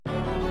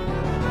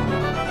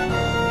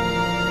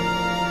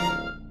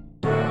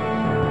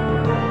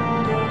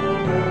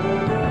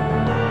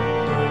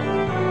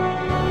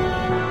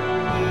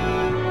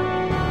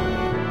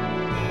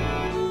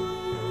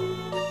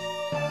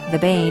the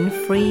Baen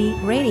Free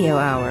Radio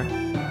Hour.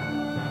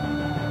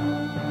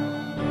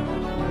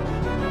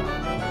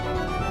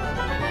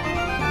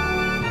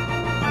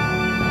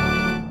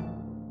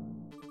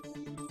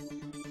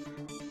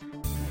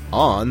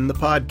 On the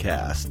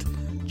podcast,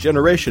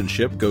 Generation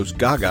Ship goes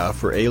gaga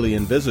for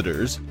alien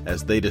visitors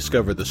as they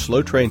discover the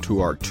slow train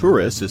to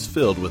Arcturus is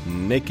filled with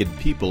naked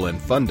people and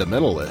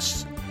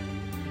fundamentalists.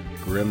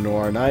 Grim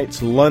Noir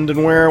Nights,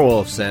 London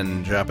Werewolves,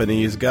 and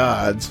Japanese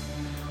Gods.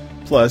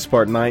 Plus,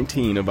 part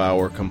 19 of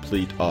our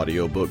complete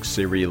audiobook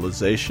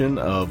serialization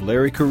of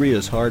Larry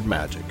Correia's Hard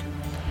Magic.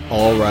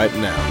 All right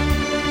now.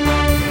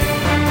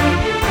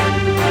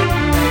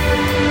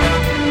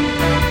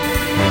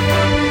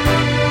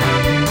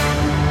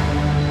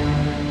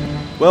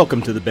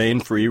 Welcome to the Baen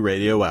Free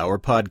Radio Hour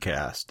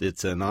podcast.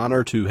 It's an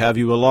honor to have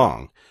you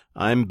along.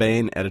 I'm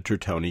Baen editor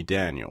Tony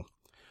Daniel.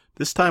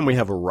 This time we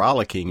have a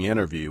rollicking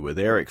interview with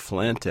Eric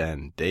Flint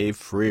and Dave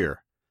Freer.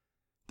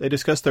 They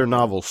discuss their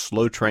novel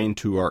Slow Train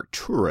to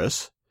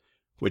Arcturus,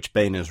 which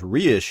Baen is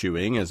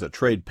reissuing as a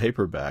trade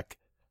paperback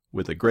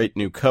with a great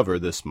new cover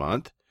this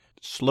month.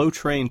 Slow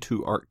Train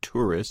to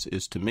Arcturus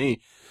is, to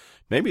me,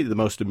 maybe the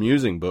most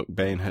amusing book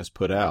Baen has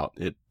put out.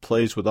 It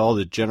plays with all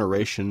the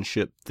Generation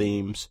Ship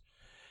themes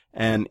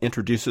and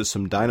introduces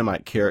some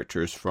dynamite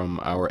characters from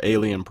our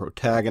alien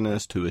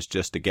protagonist who is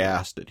just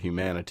aghast at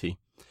humanity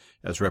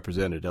as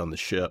represented on the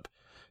ship,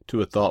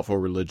 to a thoughtful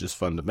religious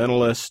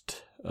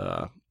fundamentalist,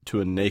 to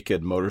a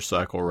naked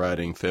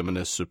motorcycle-riding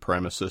feminist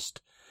supremacist.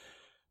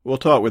 We'll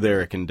talk with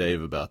Eric and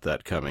Dave about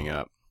that coming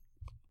up.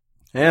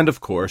 And, of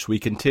course, we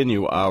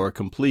continue our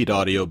complete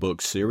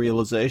audiobook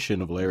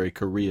serialization of Larry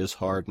Correia's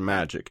Hard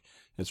Magic.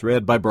 It's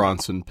read by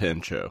Bronson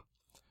Pinchot.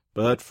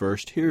 But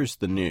first, here's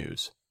the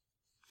news.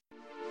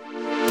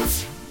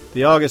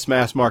 The August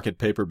mass market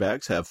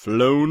paperbacks have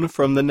flown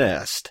from the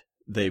nest.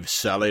 They've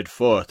sallied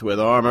forth with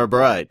armor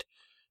bright.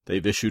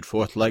 They've issued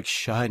forth like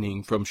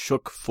shining from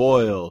shook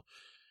foil.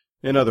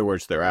 In other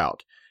words, they're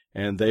out,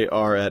 and they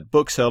are at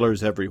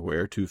booksellers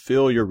everywhere to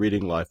fill your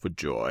reading life with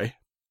joy.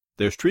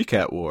 There's Tree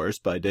Cat Wars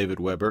by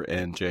David Weber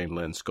and Jane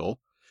Lindskell.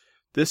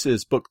 This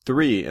is book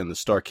 3 in the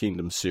Star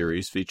Kingdom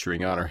series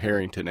featuring Honor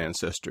Harrington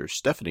ancestor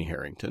Stephanie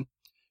Harrington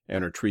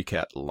and her Tree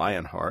Cat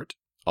Lionheart,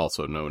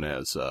 also known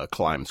as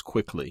Climbs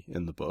Quickly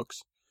in the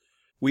books.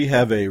 We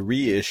have a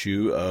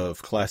reissue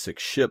of classic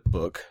ship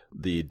book,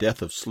 The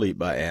Death of Sleep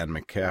by Anne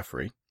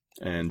McCaffrey,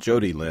 and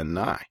Jody Lynn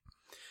Nye.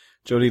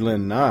 Jody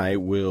Lynn Nye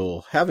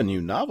will have a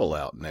new novel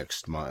out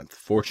next month,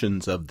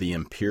 Fortunes of the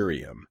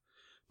Imperium,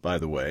 by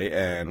the way,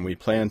 and we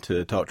plan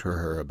to talk to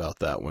her about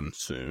that one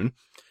soon.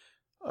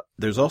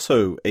 There's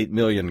also 8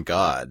 Million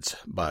Gods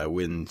by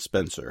Win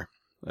Spencer,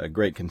 a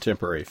great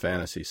contemporary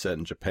fantasy set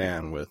in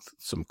Japan with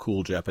some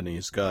cool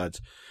Japanese gods.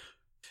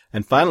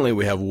 And finally,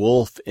 we have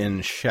Wolf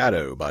in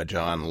Shadow by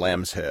John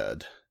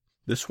Lambshead.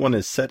 This one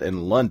is set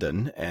in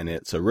London, and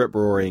it's a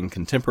rip-roaring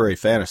contemporary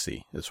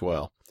fantasy as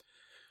well.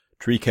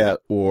 Tree Cat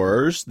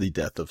Wars, The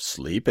Death of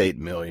Sleep, 8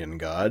 Million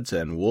Gods,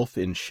 and Wolf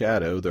in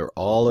Shadow, they're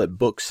all at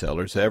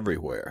booksellers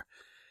everywhere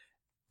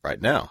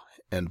right now.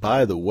 And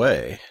by the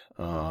way,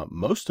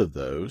 most of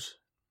those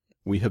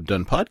we have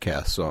done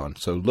podcasts on.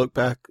 So look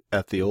back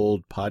at the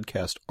old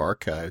podcast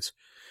archives,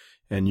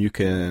 and you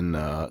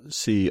can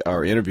see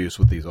our interviews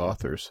with these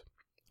authors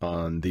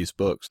on these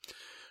books.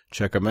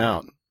 Check them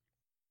out.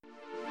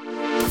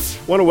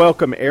 Want to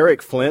welcome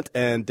Eric Flint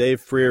and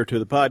Dave Freer to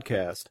the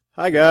podcast.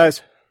 Hi,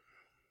 guys.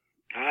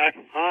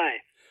 Hi.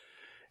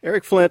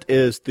 Eric Flint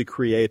is the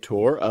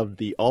creator of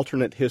the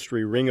alternate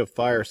history Ring of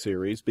Fire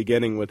series,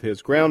 beginning with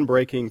his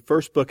groundbreaking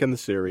first book in the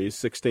series,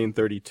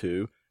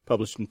 1632,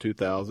 published in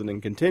 2000,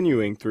 and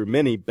continuing through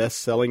many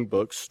best-selling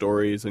books,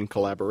 stories, and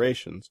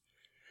collaborations.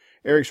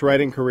 Eric's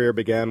writing career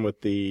began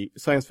with the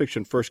science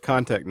fiction First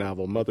Contact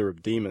novel, Mother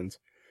of Demons.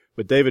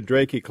 With David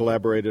Drake, he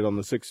collaborated on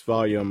the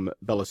 6-volume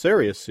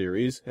Belisarius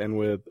series, and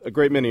with a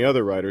great many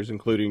other writers,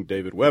 including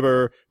David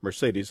Weber,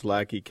 Mercedes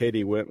Lackey,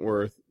 Katie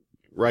Wentworth,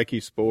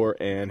 Reiki Spoor,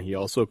 and he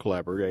also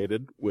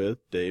collaborated with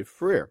Dave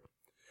Freer.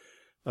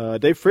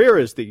 Dave Freer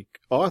is the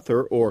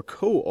author or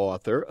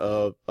co-author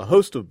of a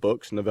host of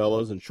books,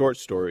 novellas, and short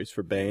stories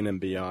for Baen and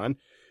beyond.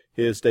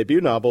 His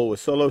debut novel was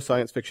solo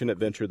science fiction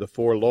adventure The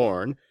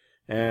Forlorn,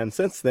 and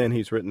since then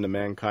he's written The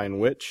Mankind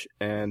Witch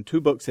and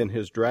 2 books in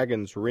his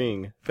Dragon's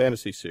Ring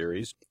fantasy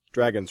series,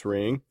 Dragon's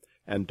Ring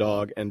and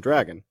Dog and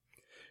Dragon.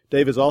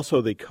 Dave is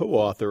also the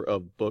co-author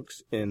of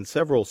books in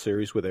several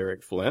series with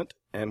Eric Flint,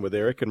 and with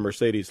Eric and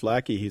Mercedes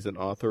Lackey, he's an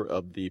author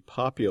of the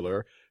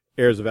popular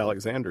Heirs of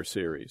Alexander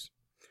series.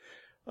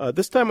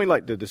 This time we'd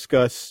like to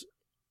discuss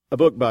a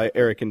book by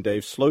Eric and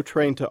Dave, Slow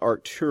Train to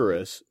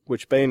Arcturus,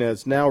 which Baen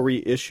has now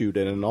reissued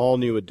in an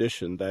all-new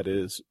edition that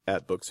is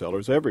at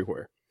booksellers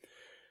everywhere.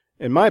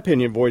 In my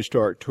opinion, Voyage to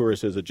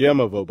Arcturus is a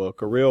gem of a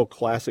book, a real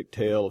classic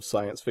tale of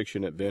science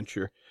fiction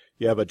adventure.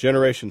 You have a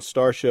generation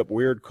starship,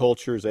 weird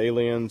cultures,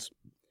 aliens.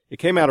 It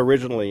came out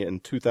originally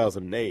in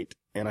 2008,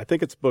 and I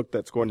think it's a book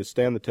that's going to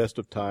stand the test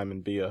of time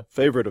and be a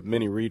favorite of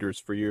many readers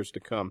for years to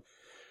come.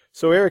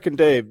 So Eric and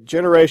Dave,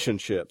 generation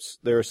ships,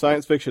 they're a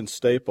science fiction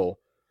staple.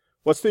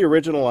 What's the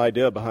original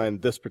idea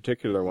behind this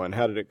particular one?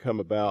 How did it come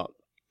about?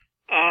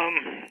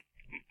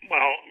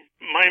 Well,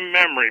 my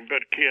memory,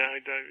 but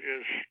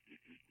is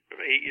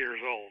 8 years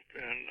old,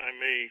 and I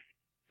may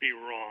be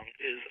wrong,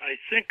 is I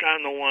think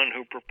I'm the one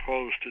who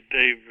proposed to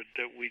David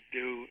that we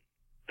do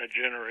a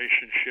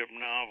generation ship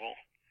novel.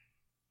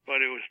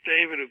 But it was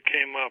David who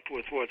came up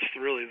with what's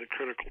really the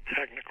critical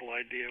technical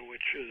idea,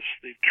 which is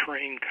the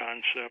train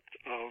concept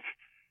of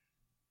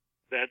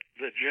that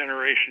the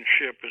generation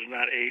ship is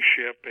not a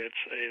ship,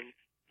 it's a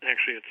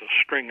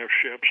string of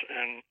ships,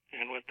 and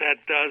what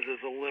that does is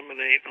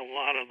eliminate a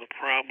lot of the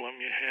problem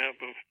you have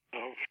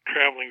of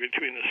traveling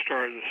between the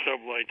star and the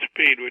sublight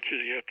speed, which is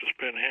you have to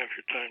spend half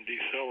your time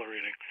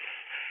decelerating.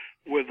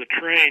 With the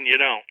train, you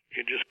don't.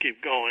 You just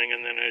keep going,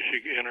 and then as you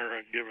enter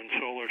a given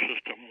solar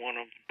system, one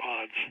of the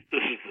pods,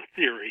 this is the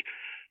theory,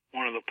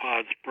 one of the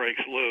pods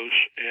breaks loose,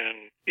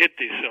 and it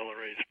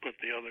decelerates, but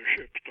the other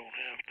ships don't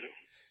have to.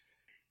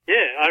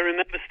 Yeah, I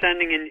remember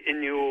standing in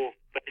your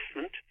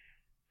basement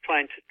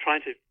trying to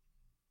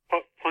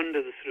ponder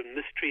the sort of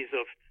mysteries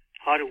of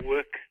how to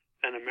work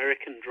an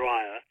American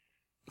dryer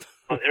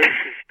while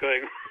Eric is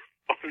going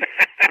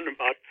on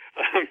about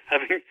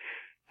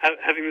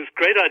having this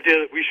great idea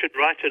that we should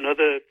write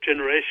another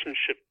generation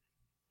ship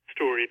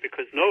story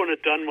because no one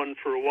had done one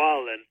for a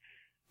while, and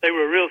they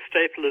were a real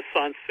staple of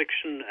science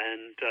fiction,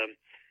 and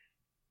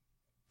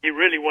he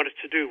really wanted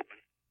to do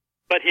one.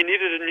 But he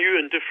needed a new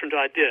and different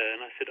idea,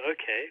 and I said,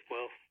 okay,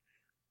 well,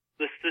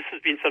 this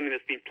has been something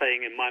that's been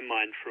playing in my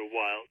mind for a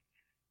while.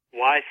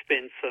 Why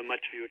spend so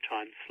much of your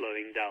time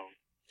slowing down?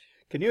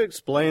 Can you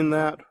explain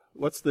that?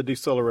 What's the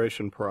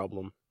deceleration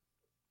problem?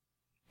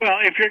 Well,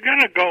 if you're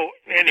going to go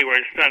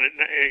anywhere,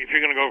 if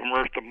you're going to go from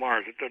Earth to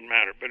Mars, it doesn't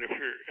matter. But if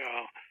you're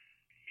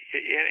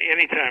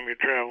anytime you're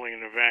traveling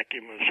in a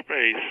vacuum of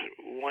space,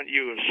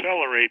 you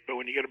accelerate, but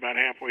when you get about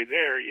halfway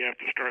there, you have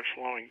to start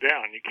slowing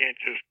down. You can't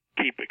just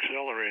keep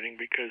accelerating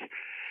because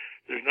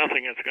there's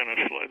nothing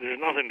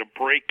there's nothing to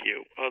break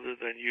you other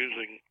than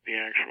using the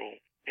actual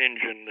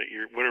engine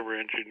whatever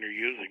engine you're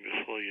using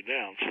to slow you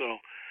down. So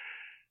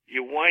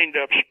you wind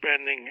up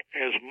spending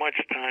as much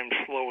time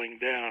slowing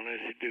down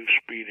as you do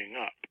speeding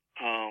up.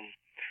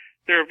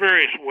 There are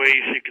various ways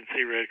you can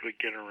theoretically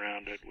get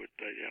around it with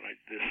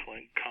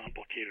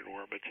complicated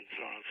orbits and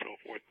so on and so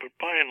forth. But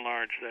by and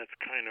large, that's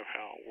kind of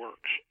how it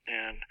works.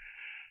 And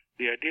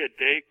the idea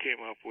Dave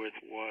came up with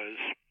was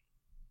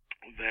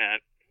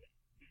that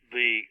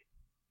the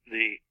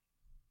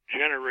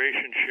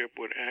generation ship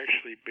would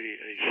actually be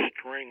a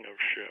string of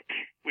ships.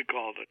 We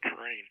call it a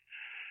train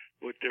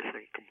with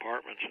different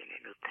compartments in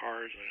it or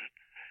cars in it.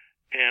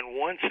 And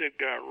once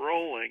it got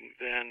rolling,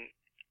 then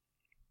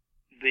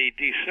the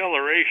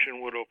deceleration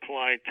would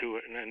apply to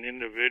an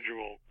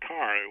individual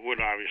car. It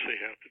would obviously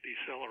have to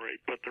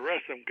decelerate, but the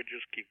rest of them could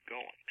just keep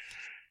going.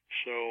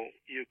 So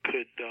you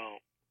could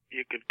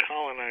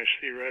colonize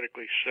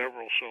theoretically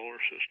several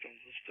solar systems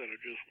instead of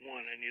just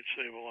one, and you'd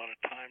save a lot of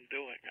time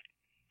doing it.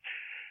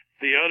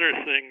 The other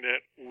thing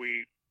that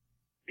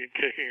in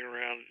kicking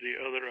around,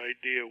 the other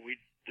idea we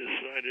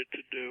decided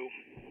to do,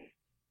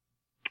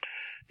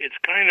 it's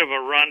kind of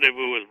a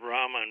rendezvous with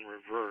Rama in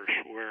reverse,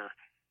 where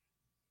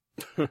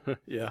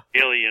yeah,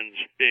 aliens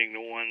being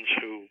the ones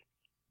who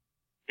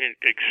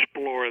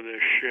explore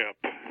this ship.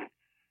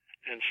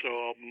 And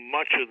so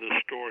much of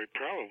the story,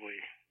 probably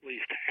at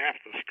least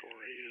half the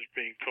story, is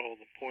being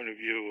told the point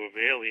of view of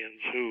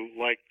aliens who,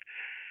 like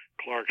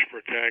Clark's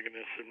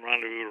protagonists in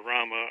Rendezvous with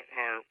Rama,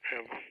 are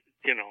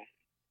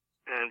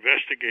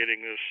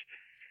investigating this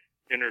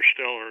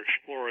interstellar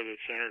explorer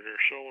that's entered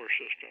their solar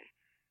system.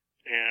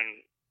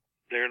 And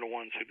they're the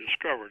ones who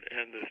discovered.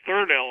 And the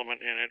third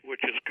element in it, which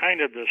is kind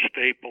of the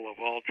staple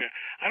of all,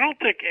 I don't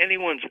think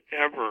anyone's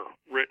ever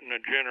written a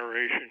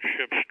generation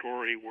ship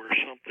story where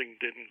something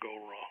didn't go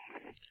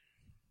wrong.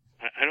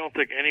 I don't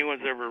think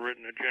anyone's ever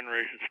written a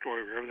generation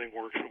story where everything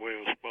works the way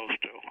it was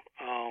supposed to.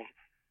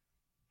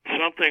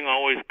 Something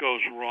always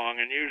goes wrong,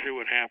 and usually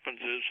what happens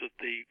is that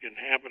the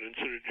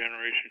inhabitants of the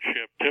generation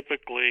ship,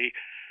 typically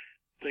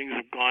things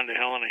have gone to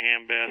hell in a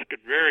handbasket.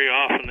 Very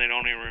often they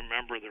don't even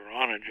remember they're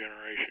on a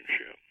generation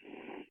ship.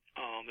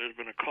 There's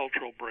been a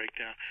cultural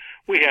breakdown.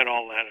 We had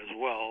all that as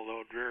well,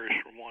 although it varies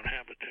from one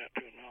habitat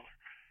to another.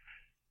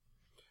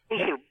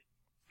 Those are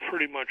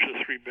pretty much the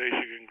three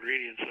basic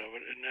ingredients of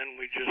it, and then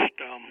we just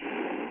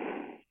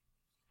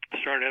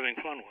started having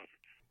fun with it.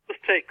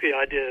 Let's take the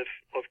idea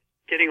of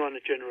getting on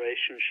a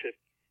generation ship,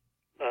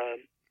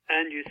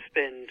 and you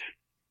spend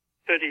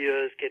 30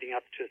 years getting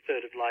up to a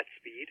third of light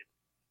speed,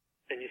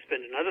 and you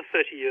spend another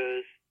 30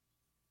 years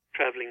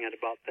traveling at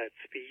about that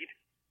speed,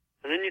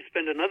 and then you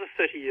spend another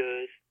 30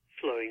 years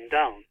slowing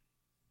down.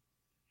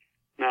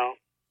 Now,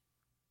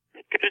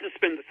 if you didn't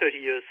spend the 30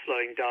 years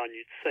slowing down,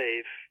 you'd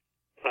save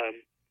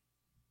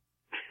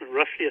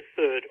roughly a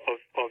third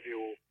of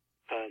your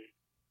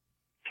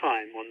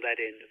time on that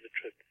end of the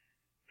trip.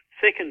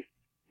 Second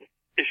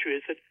issue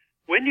is that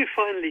when you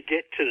finally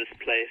get to this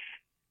place,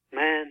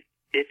 man,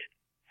 it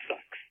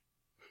sucks.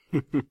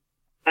 The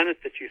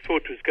planet that you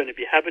thought was going to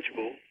be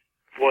habitable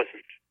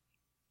wasn't.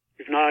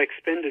 you've now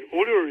expended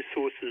all your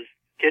resources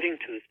getting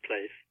to this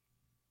place.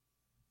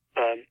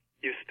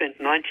 You've spent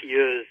 90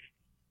 years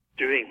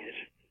doing it.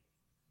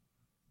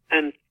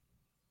 And,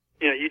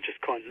 you just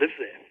can't live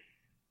there.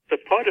 So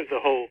part of the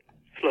whole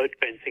slow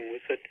train thing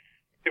was that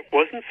it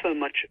wasn't so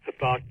much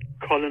about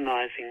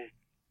colonizing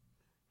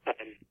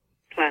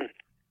planet,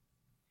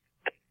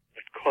 but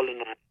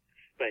colonizing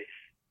space.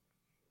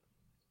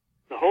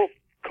 The whole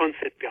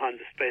concept behind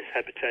the space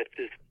habitat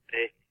is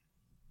they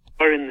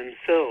are in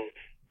themselves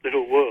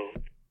little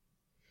worlds,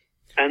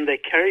 and they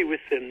carry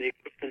with them the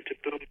equipment to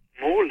build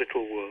more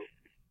little worlds.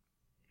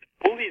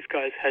 All these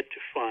guys had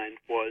to find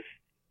was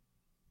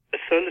a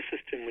solar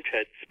system which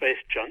had space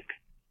junk,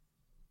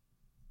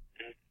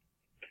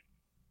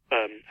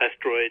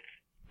 asteroids,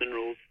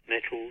 minerals,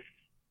 metals,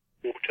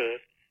 water,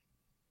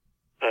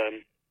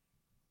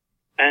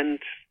 and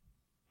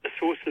a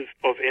source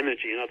of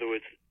energy. In other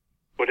words,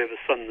 whatever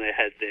sun they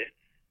had there.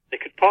 They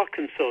could park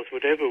themselves,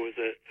 whatever was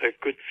a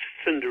good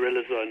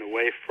Cinderella zone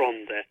away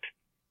from that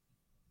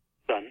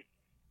sun,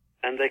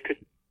 and they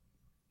could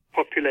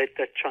populate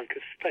that chunk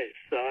of space.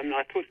 So I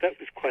thought that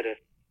was quite a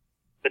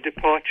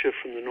departure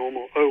from the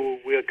normal,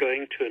 we're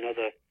going to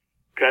another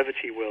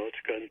gravity well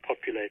to go and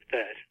populate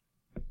that.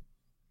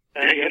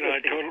 And the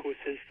other thing, of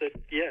course, is that,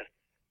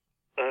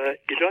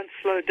 you don't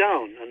slow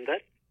down, and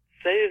that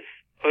saves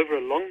over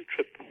a long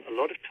trip a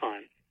lot of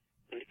time.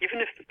 And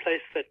even if the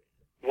place that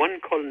one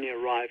colony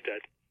arrived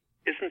at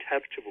isn't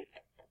habitable,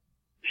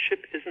 the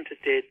ship isn't a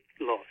dead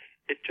loss.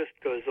 It just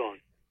goes on.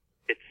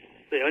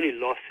 The only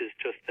loss is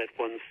just that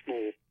one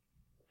small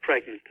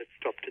fragment that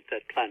stopped at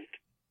that planet.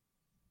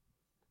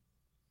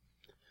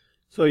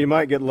 So you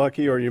might get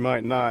lucky or you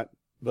might not,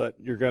 but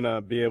you're going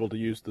to be able to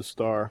use the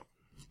star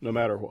no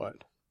matter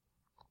what.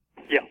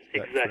 Yeah,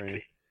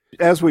 exactly.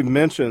 As we've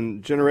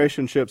mentioned,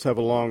 generation ships have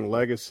a long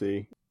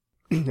legacy,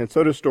 and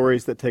so do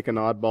stories that take an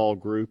oddball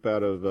group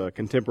out of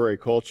contemporary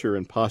culture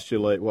and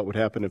postulate what would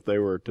happen if they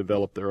were to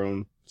develop their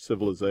own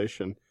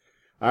civilization.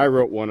 I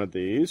wrote one of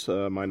these,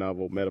 my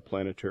novel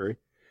Metaplanetary.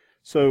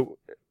 So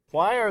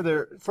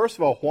first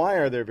of all, why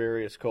are there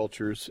various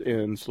cultures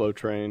in Slow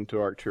Train to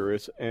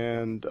Arcturus,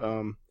 and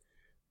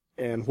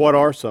what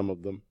are some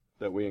of them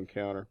that we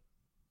encounter?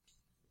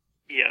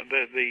 Yeah,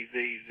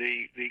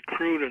 the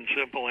crude and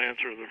simple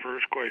answer to the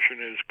first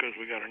question is because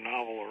we got a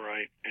novel to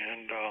write,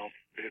 and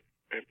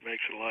it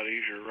makes it a lot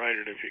easier to write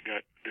it if you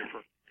got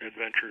different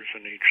adventures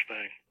in each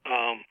thing.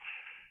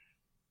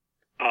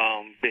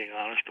 Being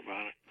honest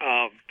about it.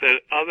 The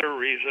other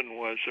reason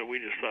was that we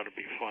just thought it'd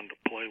be fun to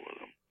play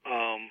with them.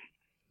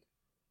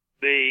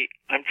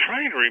 I'm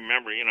trying to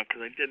remember,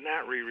 because I did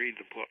not reread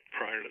the book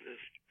prior to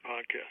this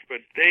podcast,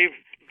 but Dave,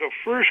 the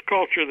first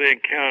culture they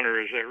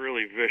encounter is that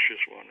really vicious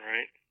one,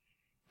 right?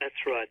 That's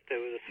right.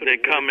 They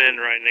come in,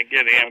 right, and they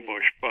get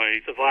ambushed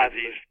by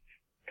survivors,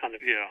 kind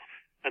of. Yeah.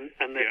 And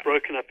they're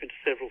broken up into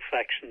several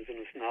factions and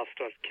have now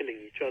started killing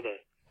each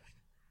other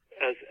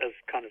as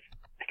kind of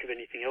lack of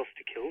anything else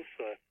to kill.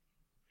 So,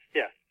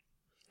 yeah.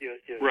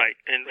 You're right.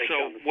 And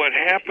so what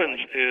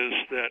happens is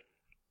that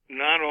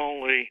not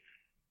only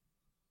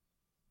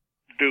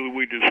do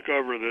we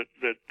discover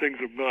that things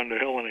have gone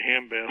to hell in a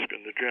handbasket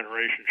in the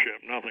generation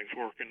ship, nothing's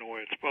working the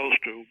way it's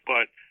supposed to,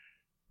 but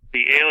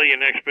the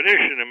alien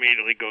expedition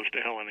immediately goes to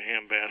hell in a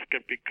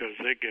handbasket because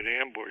they get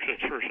ambushed.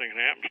 That's the first thing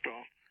that happens to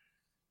them.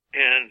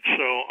 And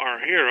so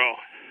our hero,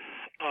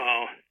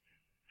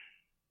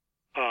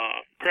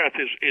 Krath,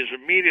 is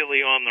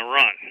immediately on the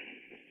run.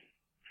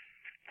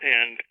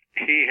 And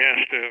he has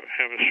to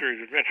have a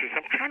series of adventures.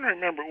 I'm trying to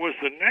remember, was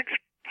the next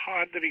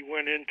pod that he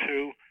went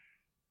into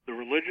the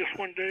religious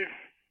one, Dave?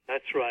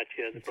 That's right,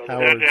 yeah. The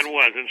brother. That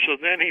was. And so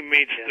then he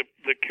meets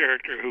the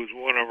character who's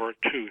one of our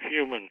two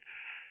human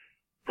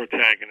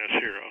protagonist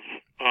heroes,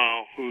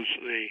 who's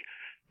the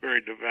very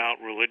devout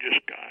religious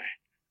guy.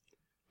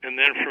 And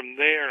then from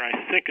there, I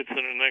think it's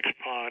in the next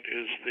pod,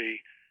 is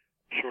the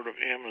sort of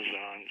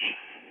Amazons.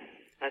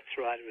 That's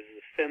right, it was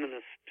the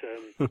feminist.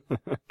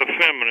 The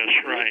feminist,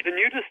 right. The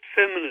nudist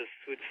feminist,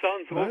 which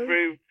sounds all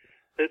very...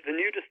 The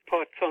nudist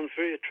part sounds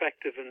very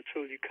attractive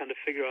until you kind of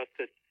figure out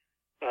that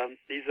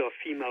these are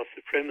female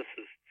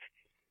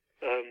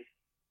supremacists.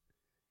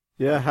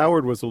 Yeah,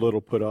 Howard was a little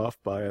put off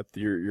by it,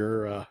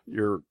 your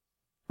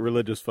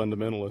religious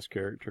fundamentalist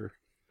character,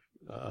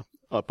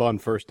 upon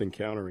first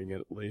encountering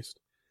it, at least.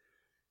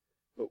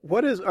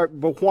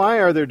 But why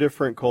are there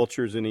different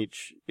cultures in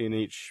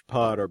each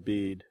pod or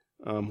bead?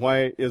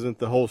 Why isn't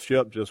the whole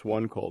ship just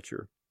one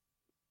culture?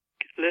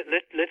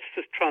 Let's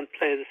just try and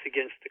play this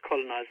against the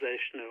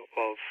colonization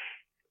of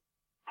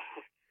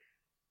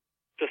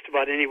just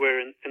about anywhere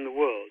in the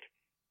world.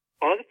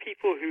 Are the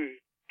people who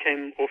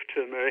came off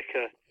to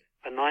America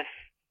a nice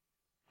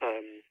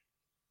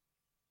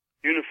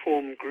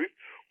uniform group,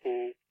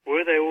 or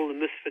were they all the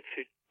misfits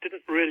who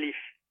didn't really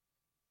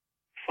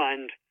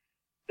find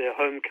their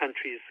home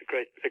country is a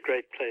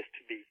great place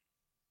to be?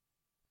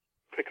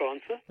 Quick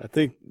answer? I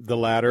think the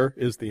latter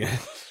is the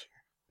answer.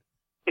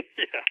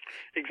 Yeah,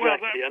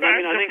 exactly. Well,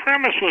 the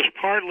premise was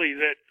partly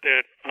that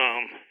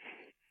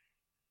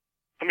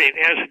I mean,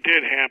 as it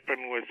did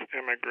happen with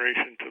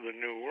immigration to the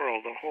New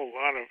World, a whole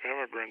lot of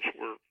immigrants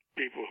were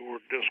people who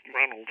were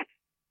disgruntled,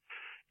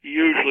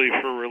 usually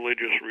for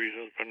religious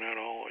reasons, but not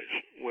always,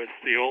 with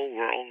the Old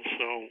World.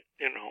 So,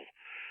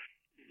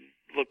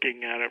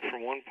 looking at it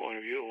from one point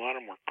of view, a lot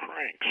of them were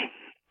cranks.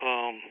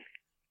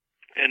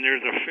 And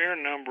there's a fair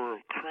number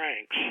of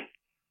cranks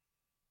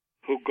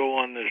who go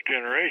on this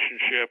generation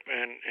ship,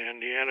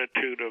 and the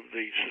attitude of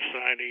the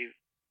society,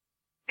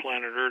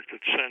 planet Earth,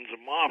 that sends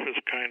them off is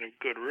kind of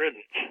good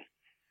riddance.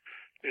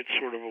 It's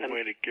sort of a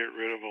way to get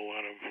rid of a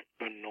lot of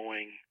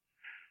annoying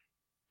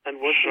and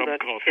wasn't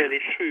that subcultures.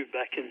 fairly true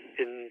back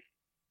in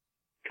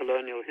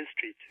colonial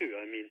history too?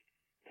 I mean,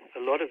 a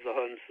lot of the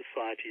home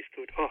societies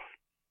thought, oh,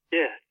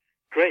 yeah,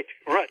 great,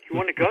 all right, you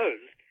want to go?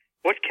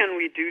 What can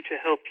we do to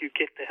help you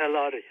get the hell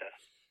out of here?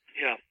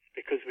 Yeah.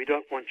 Because we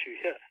don't want you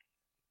here.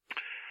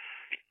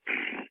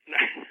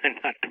 And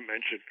not to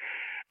mention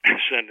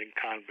sending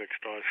convicts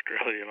to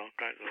Australia and all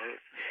kinds of other.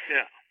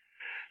 Yeah.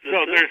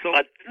 So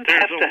I didn't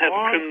have to have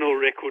a criminal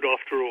record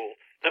after all.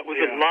 That was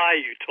a lie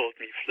you told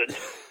me, Flint.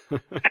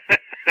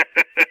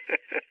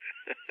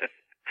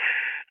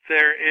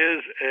 There is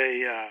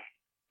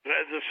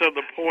so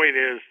the point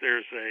is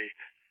there's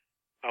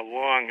a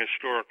long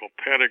historical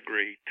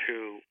pedigree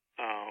to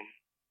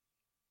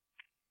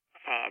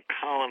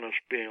colonists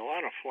being a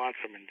lot of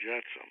flotsam and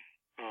jetsam.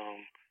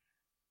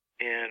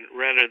 And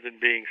rather than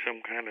being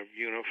some kind of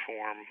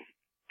uniform,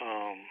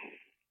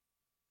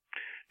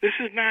 this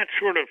is not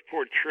sort of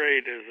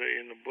portrayed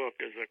in the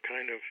book as a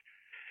kind of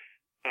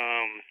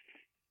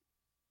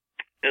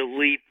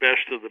elite,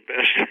 best of the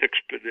best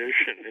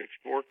expedition. It's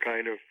more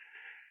kind of,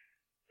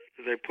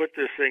 they put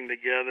this thing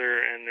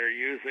together and they're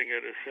using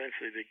it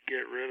essentially to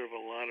get rid of a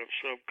lot of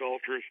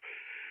subcultures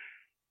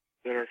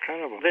that are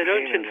kind of a They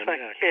don't pain in in the fact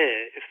neck.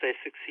 care if they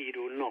succeed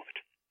or not.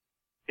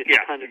 It's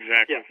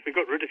Exactly. Yeah, we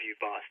got rid of you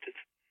bastards.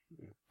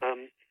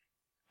 And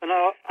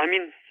I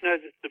mean,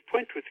 the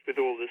point with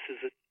all this is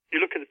that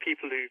you look at the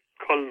people who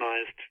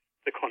colonized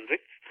the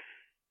convicts,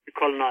 who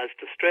colonized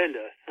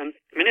Australia, and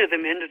many of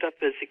them ended up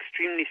as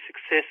extremely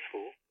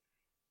successful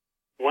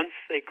once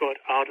they got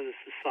out of the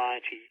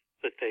society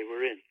that they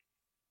were in.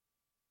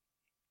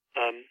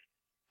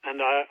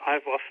 And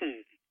I've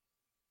often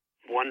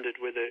wondered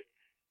whether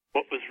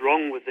what was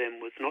wrong with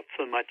them was not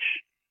so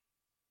much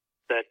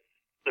that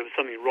there was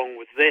something wrong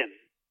with them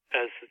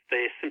as that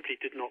they simply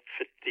did not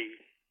fit the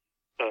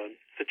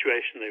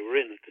situation they were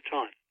in at the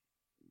time.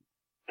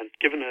 And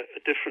given a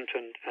different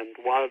and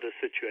wilder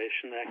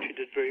situation, they actually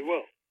did very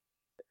well.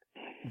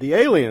 The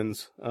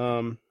aliens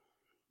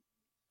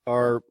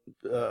are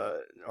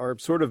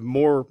sort of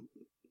more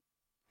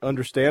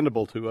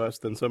understandable to us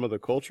than some of the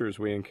cultures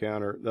we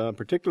encounter,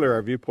 particularly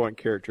our viewpoint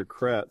character,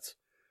 Kretz.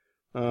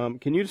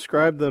 Can you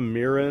describe the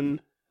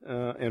Mirren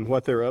and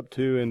what they're up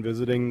to in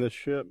visiting this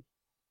ship?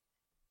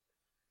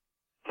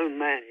 Oh,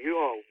 man, you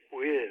are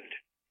weird.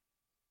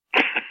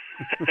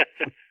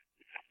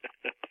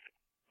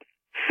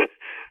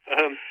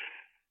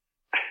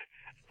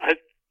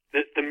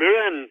 The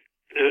Mirren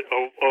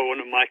are one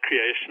of my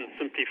creations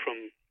simply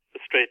from a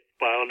straight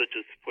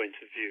biologist's point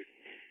of view.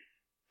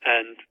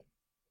 And,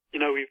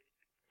 we're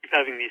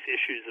having these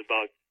issues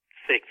about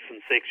sex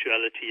and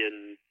sexuality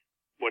and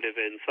whatever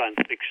in science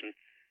fiction.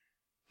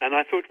 And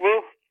I thought,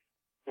 well,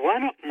 why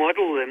not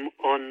model them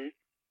on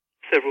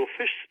several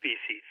fish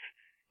species?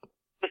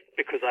 Just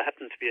because I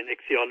happen to be an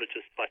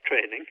ichthyologist by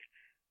training.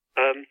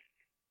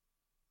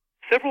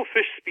 Several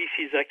fish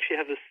species actually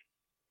have this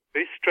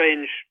very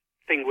strange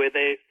thing where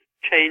they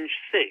change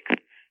sex.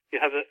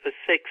 You have a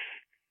sex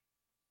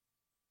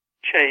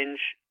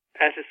change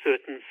at a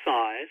certain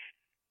size,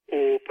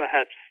 or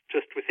perhaps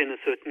just within a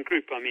certain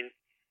group. I mean,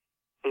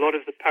 a lot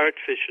of the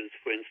parrotfishes,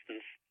 for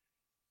instance,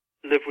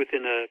 live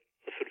within a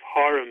sort of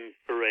harem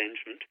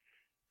arrangement,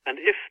 and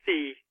if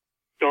the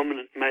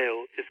dominant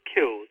male is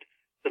killed,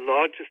 the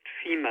largest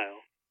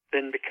female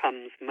then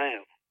becomes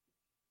male.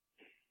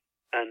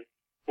 And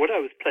what I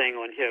was playing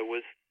on here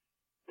was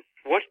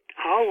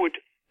how would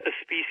a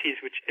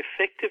species which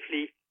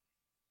effectively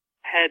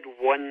had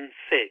one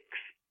sex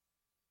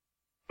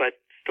but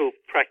still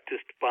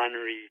practiced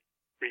binary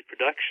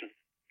reproduction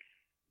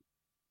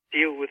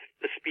deal with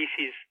a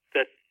species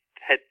that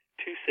had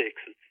two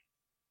sexes?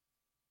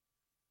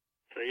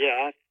 So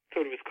yeah, I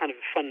thought it was kind of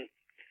a fun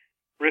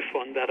riff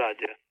on that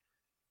idea.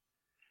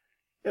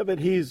 Yeah, but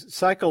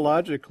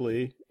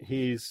psychologically,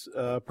 he's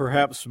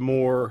perhaps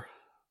more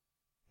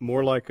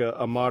like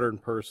a modern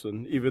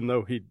person, even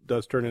though he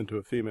does turn into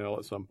a female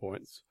at some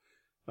points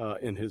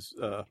in his...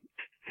 I'll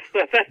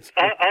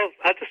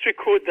just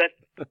record that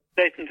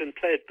statement and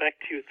play it back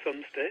to you at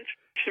some stage.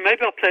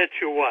 Maybe I'll play it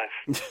to your wife.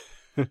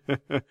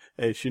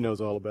 Hey, she knows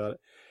all about it.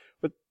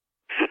 But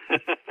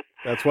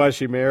that's why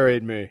she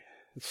married me.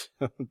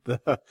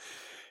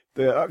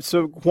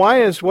 So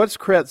what's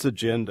Kretz's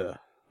agenda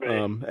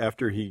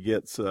after he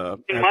gets...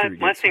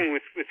 my thing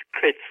with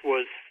Kretz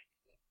was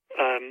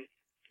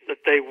that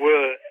they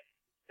were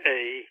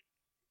a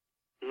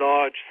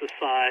large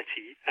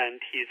society,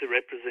 and he's a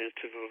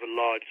representative of a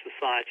large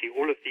society.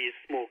 All of these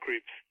small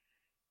groups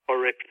are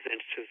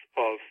representatives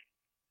of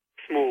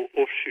small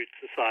offshoot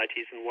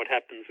societies and what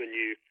happens when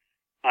you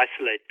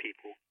isolate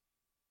people.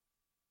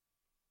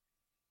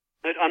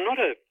 But I'm not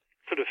a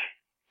sort of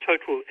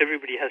total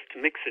everybody has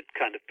to mix it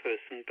kind of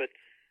person, but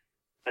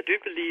I do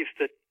believe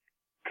that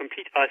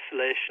complete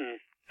isolation,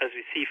 as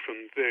we see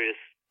from various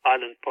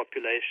island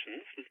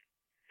populations,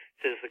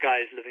 says the guy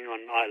is living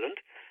on an island,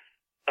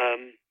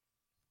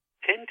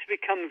 tend to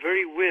become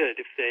very weird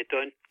if they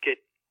don't get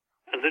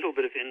a little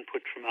bit of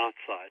input from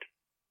outside.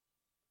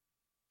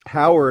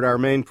 Howard, our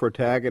main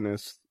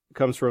protagonist,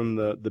 comes from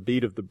the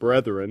beat of the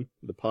Brethren,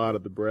 the pod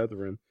of the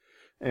Brethren,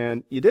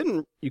 and you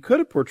could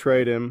have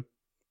portrayed him,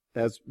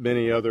 as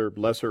many other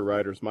lesser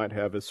writers might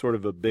have, as sort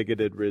of a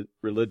bigoted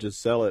religious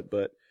zealot,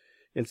 but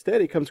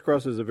instead he comes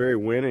across as a very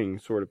winning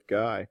sort of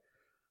guy.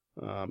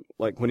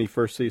 Like when he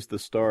first sees the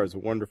stars, a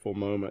wonderful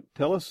moment.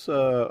 Tell us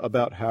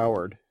about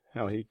Howard,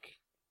 how he...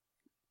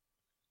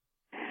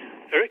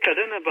 Eric, I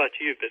don't know about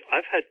you, but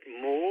I've had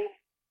more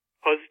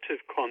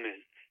positive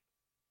comments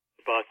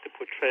about the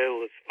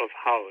portrayal of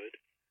Howard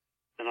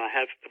than I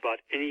have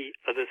about any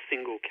other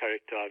single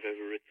character I've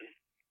ever written.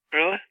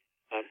 Really?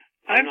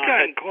 I've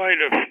gotten quite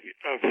a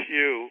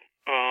few.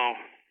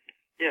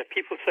 Yeah,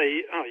 people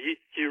say, oh,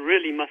 you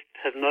really must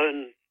have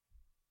known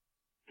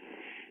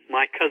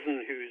my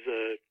cousin who's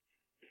a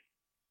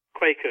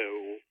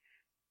Quaker.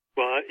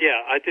 Well,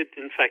 yeah, I did,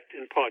 in fact,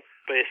 in part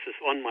basis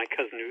on my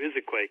cousin who is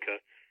a Quaker.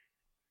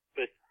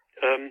 But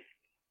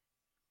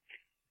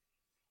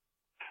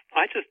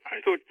I just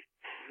thought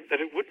that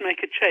it would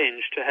make a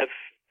change to have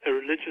a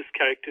religious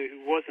character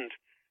who wasn't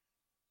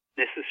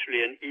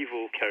necessarily an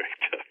evil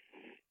character.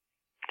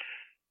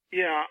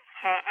 Yeah,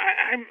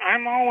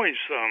 I'm always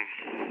a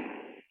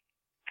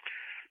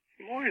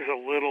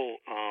little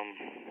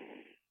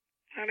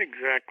not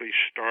exactly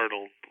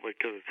startled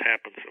because it's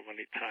happened so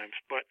many times,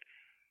 but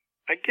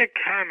I get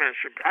comments.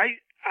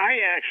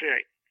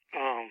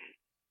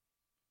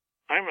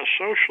 I'm a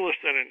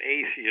socialist and an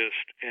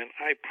atheist, and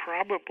I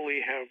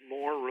probably have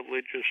more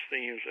religious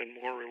themes and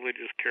more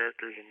religious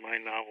characters in my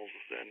novels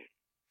than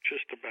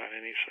just about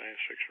any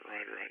science fiction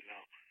writer I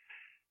know.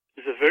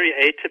 It's a very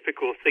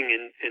atypical thing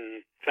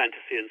in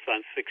fantasy and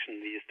science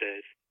fiction these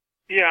days.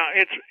 Yeah,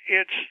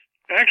 it's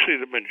actually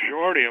the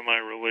majority of my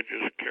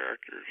religious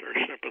characters are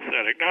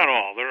sympathetic. Not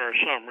all. There are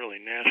some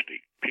really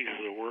nasty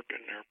pieces of work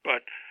in there,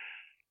 but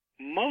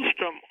most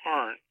of them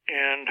aren't.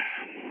 And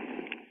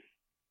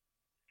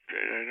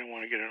I don't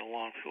want to get in a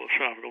long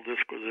philosophical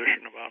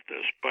disquisition about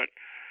this, but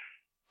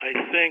I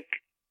think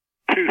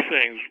two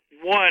things.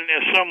 One,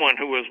 as someone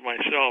who was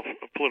myself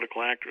a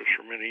political activist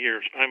for many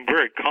years, I'm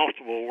very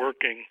comfortable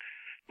working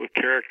with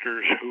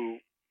characters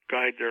who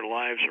guide their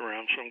lives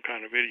around some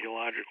kind of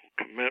ideological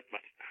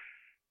commitment,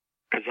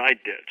 because I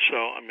did. So,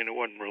 I mean, it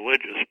wasn't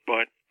religious,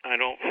 but I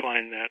don't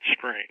find that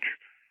strange.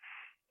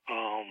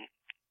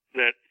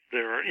 That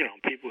there are,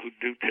 people who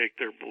do take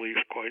their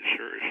beliefs quite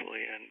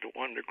seriously and to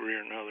one degree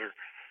or another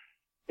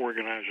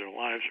organize their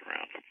lives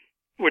around them,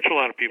 which a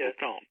lot of people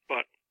don't.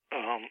 But,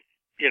 and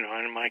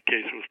in my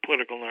case it was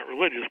political, not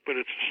religious, but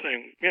it's the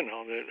same,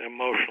 that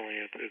emotionally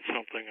it's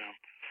something I'm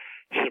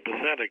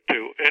sympathetic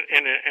to.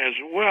 And as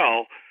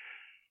well,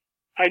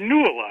 I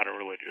knew a lot of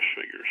religious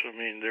figures. I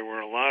mean, there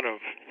were a lot of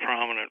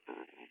prominent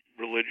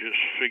religious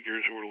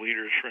figures who were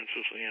leaders, for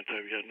instance, in the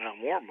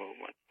anti-Vietnam War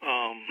movement.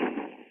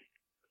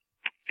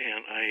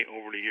 And I,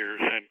 over the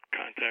years, had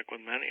contact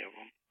with many of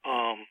them.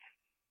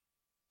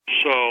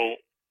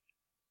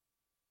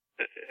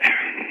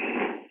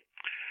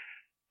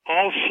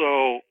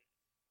 Also,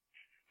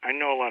 I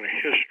know a lot of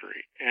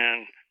history,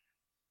 and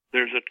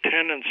there's a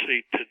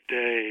tendency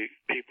today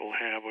people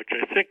have, which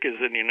I think is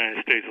in the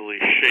United States at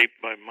least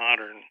shaped by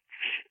modern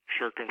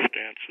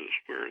circumstances,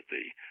 where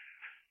the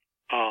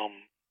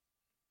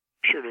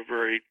sort of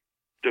very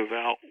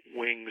devout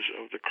wings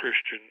of the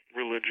Christian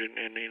religion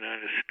in the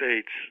United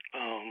States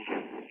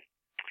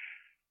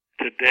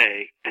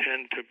today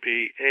tend to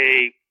be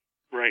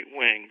right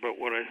wing, but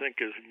what I think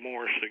is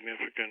more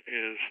significant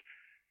is,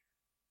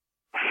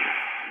 I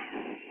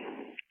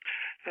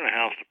don't know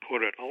how else to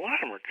put it, a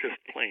lot of them are just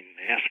plain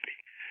nasty,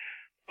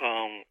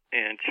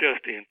 and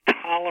just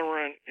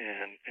intolerant,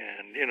 and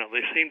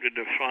they seem to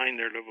define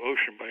their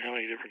devotion by how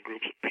many different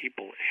groups of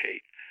people they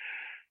hate.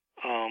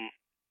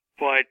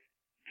 But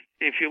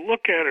if you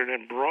look at it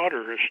in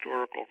broader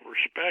historical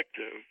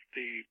perspective,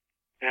 the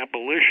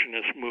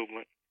abolitionist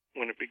movement,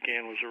 when it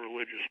began, was a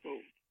religious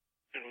movement,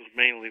 and it was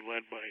mainly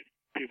led by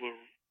people who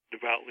were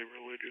devoutly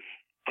religious.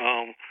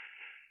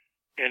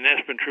 And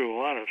that's been true of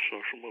a lot of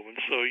social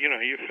movements. So, you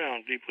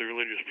found deeply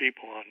religious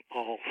people on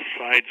all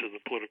sides of the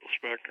political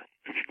spectrum,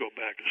 if you go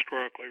back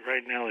historically.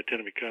 Right now, they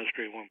tend to be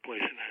concentrated in one place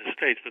in the United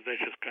States, but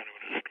that's just kind of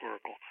an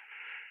historical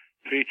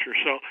feature.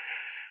 So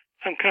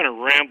I'm kind of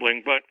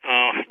rambling, but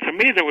to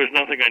me, there was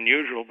nothing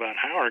unusual about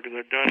Howard,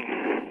 because I've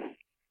done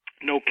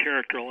no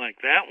character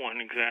like that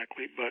one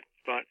exactly, but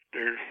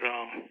there's,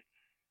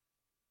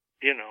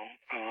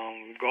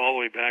 go all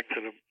the way back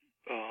to the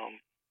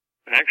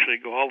actually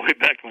go all the way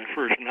back to my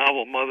first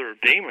novel, Mother of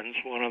Demons.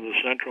 One of the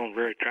central and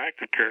very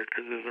attractive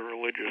characters is a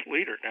religious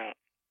leader. Now,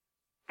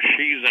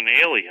 she's an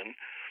alien,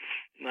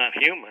 not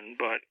human,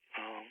 but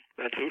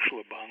that's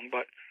Ushulabang,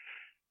 but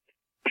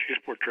she's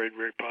portrayed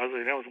very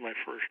positively. That was my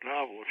first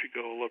novel. If you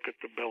go look at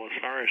the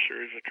Belisarius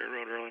series that I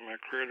wrote early in my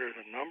career, there's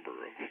a number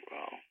of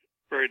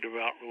very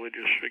devout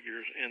religious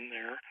figures in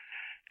there.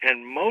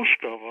 And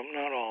most of them,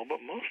 not all, but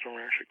most of them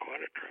are actually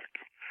quite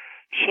attractive.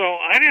 So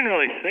I didn't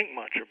really think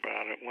much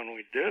about it when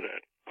we did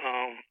it.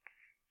 I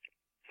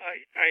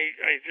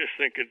just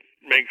think it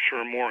makes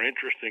for a more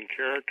interesting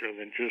character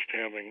than just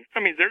having... I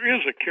mean, there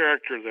is a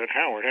character that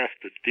Howard has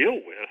to deal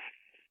with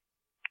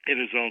in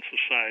his own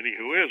society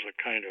who is a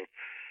kind of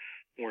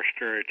more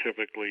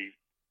stereotypically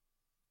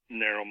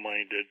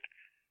narrow-minded,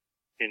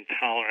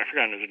 intolerant... I've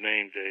forgotten his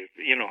name, Dave.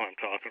 You know who I'm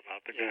talking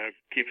about, the guy who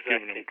keeps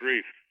giving him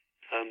grief.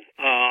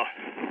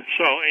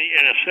 So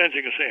in a sense,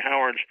 you can say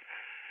Howard's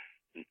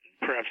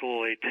perhaps a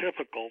little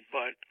atypical,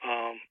 but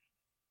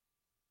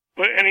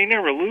and he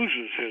never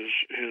loses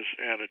his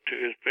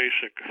attitude, his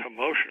basic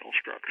emotional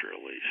structure,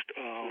 at least.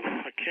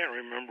 I can't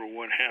remember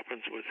what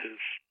happens with his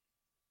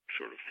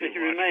sort of. He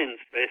remains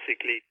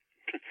basically.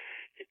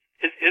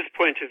 His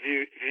point of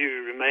view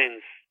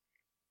remains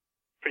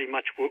pretty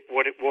much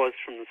what it was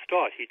from the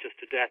start. He just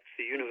adapts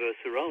the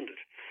universe around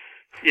it.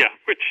 Yeah,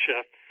 which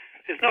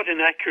is not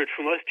inaccurate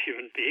for most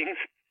human beings.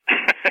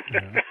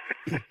 Yeah.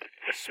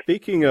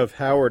 Speaking of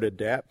Howard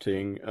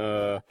adapting...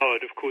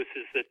 Howard, of course,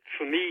 is that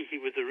for me he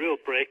was a real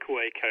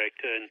breakaway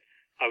character, and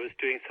I was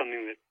doing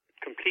something that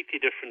completely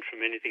different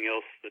from anything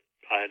else that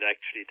I had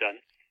actually done.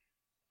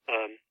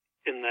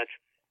 In that,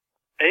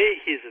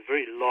 he's a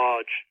very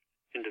large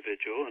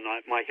individual, and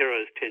my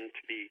heroes tend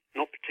to be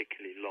not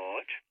particularly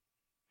large,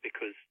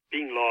 because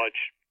being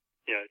large,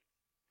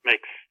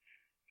 makes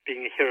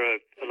being a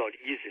hero a lot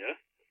easier.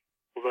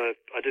 Although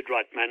I did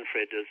write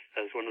Manfred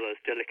as one of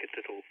those delicate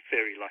little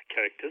fairy-like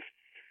characters.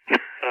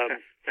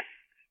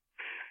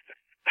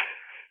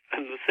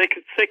 And the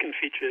second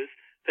feature is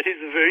that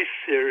he's a very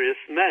serious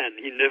man.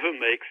 He never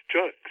makes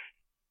jokes.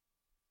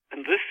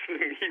 And this,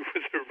 for me,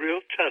 was a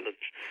real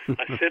challenge.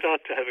 I set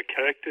out to have a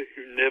character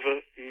who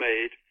never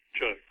made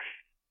jokes.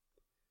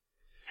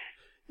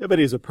 Yeah, but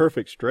he's a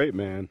perfect straight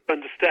man.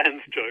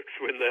 Understands jokes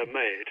when they're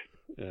made.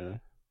 Yeah.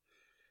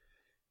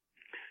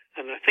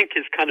 And I think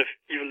his kind of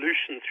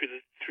evolution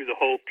through the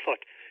whole plot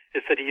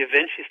is that he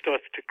eventually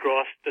starts to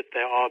grasp that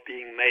they are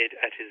being made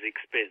at his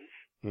expense.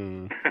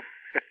 Mm.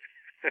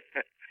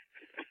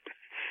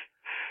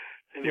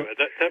 Anyway,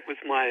 that was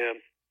my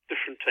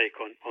different take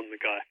on the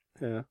guy.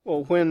 Yeah.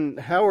 Well, when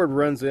Howard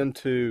runs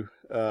into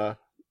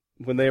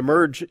when they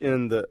emerge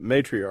in the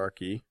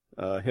matriarchy,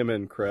 him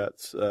and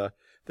Kretz,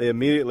 they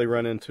immediately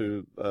run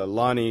into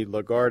Lonnie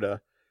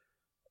Lagarda,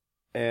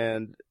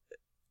 and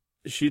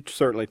she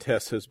certainly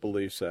tests his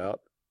beliefs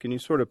out. Can you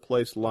sort of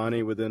place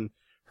Lonnie within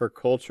her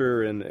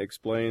culture and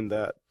explain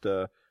that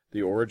the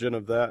origin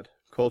of that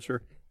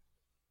culture?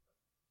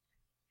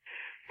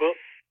 Well,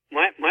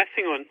 my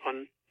thing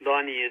on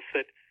Lonnie is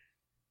that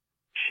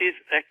she's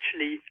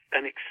actually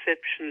an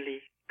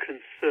exceptionally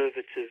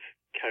conservative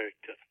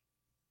character.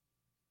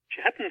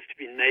 She happens to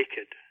be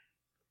naked,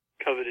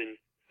 covered in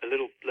a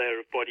little layer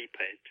of body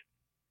paint.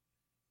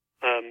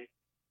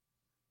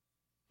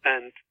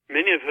 And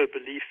many of her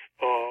beliefs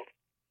are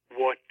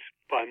what,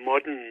 by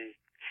modern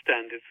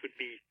standards, would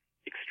be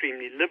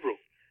extremely liberal.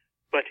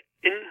 But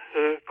in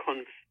her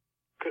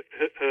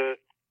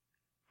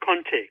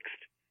context,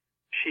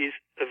 she's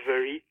a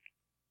very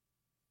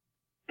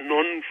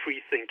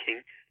non-free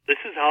thinking, this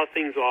is how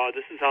things are,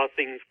 this is how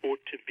things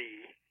ought to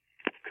be,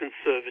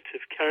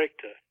 conservative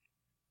character.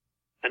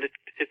 And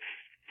it's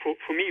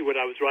for me, what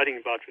I was writing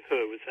about with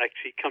her was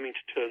actually coming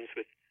to terms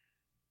with,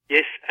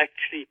 yes,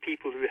 actually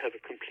people who have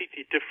a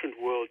completely different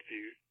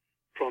worldview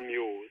from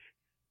yours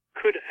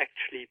could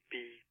actually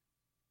be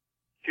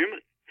human.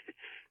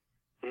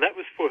 And that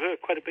was for her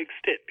quite a big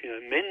step.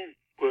 Men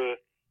were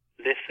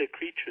lesser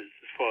creatures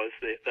as far as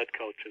that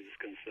culture was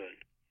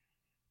concerned.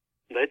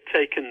 They'd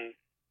taken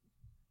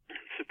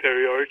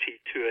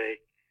superiority to a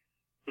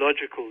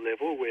logical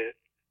level where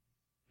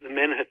the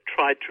men had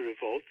tried to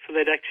revolt, so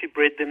they'd actually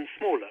bred them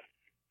smaller.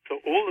 So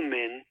all the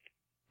men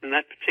in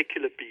that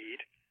particular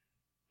bead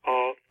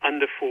are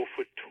under 4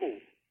 foot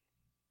tall,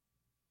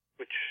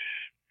 which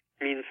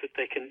means that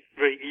they can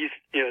very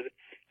easily, the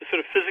sort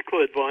of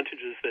physical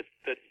advantages that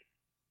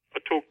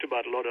are talked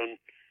about a lot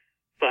on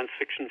science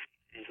fiction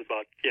films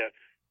about,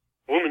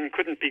 women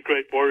couldn't be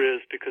great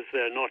warriors because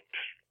they're not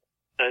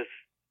as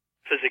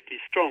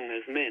physically strong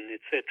as men,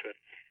 etc.,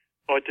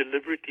 are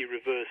deliberately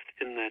reversed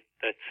in that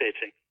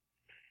setting.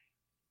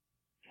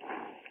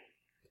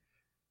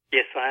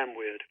 Yes, I am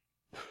weird.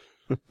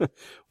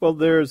 Well,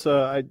 there's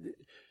at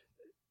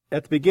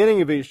the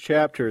beginning of each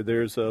chapter,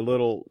 there's a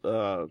little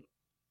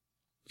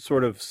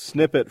sort of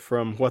snippet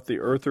from what the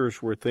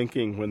Earthers were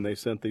thinking when they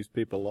sent these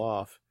people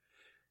off.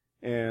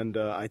 And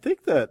I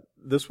think that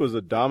this was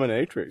a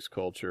dominatrix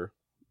culture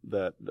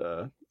that...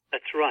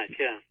 That's right,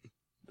 yeah.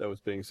 That was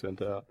being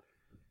sent out.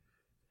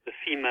 The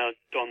female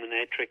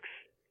dominatrix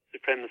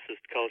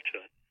supremacist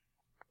culture,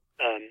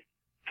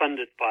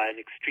 funded by an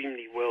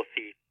extremely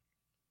wealthy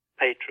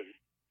patron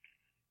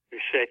who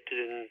shaped it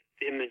in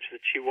the image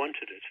that she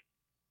wanted it.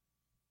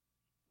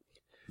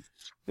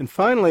 And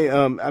finally,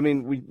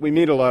 we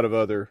meet a lot of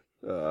other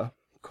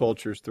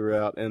cultures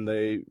throughout, and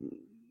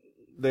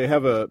they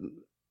have a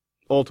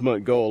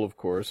ultimate goal, of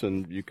course,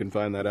 and you can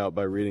find that out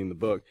by reading the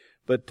book.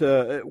 But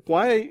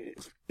why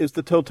is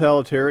the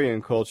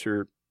totalitarian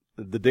culture,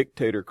 the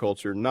dictator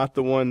culture, not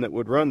the one that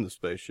would run the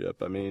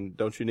spaceship? I mean,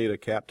 don't you need a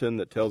captain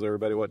that tells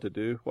everybody what to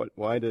do?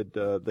 Why did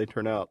they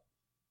turn out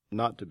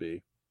not to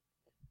be?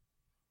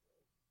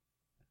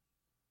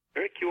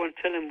 Eric, you want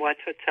to tell him why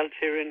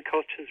totalitarian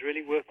cultures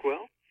really work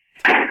well?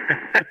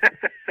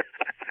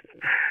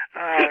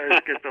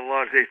 Let's get the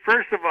logic.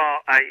 First of all,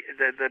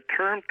 the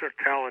term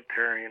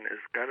totalitarian has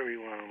got to be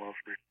one of the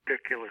most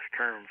ridiculous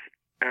terms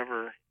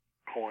ever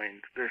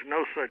coined. There's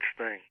no such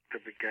thing to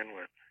begin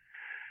with.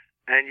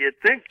 And you'd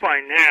think by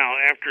now,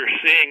 after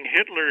seeing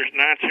Hitler's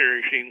Nazi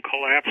regime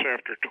collapse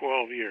after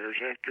 12 years,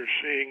 after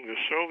seeing the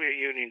Soviet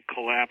Union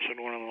collapse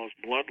in one of the most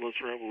bloodless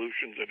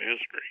revolutions in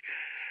history,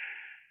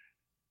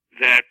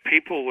 that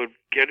people would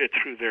get it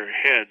through their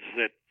heads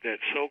that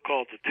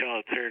so-called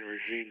totalitarian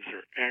regimes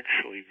are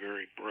actually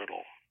very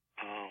brittle.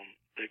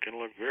 They can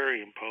look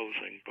very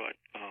imposing, but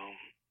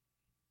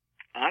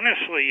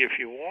honestly, if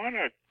you want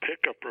to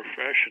pick a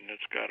profession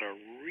that's got a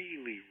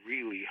really,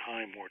 really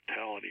high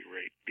mortality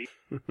rate,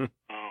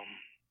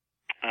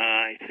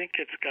 I think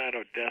it's got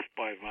a death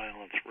by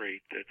violence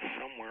rate that's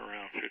somewhere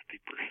around 50%.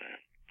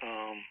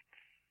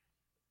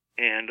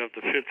 And of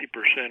the 50%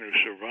 who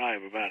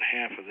survive, about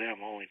half of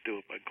them only do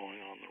it by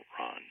going on the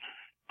run.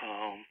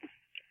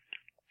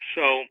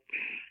 So,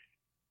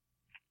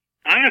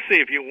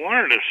 honestly, if you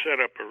wanted to set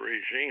up a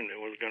regime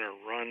that was going to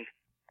run,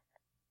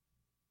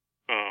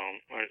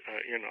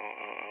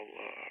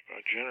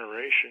 a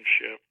generation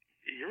ship,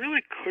 you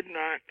really could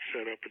not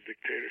set up a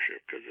dictatorship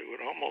because it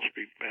would almost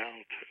be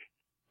bound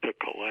to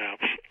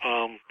collapse.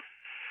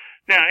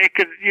 Now, you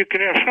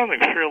could have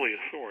something fairly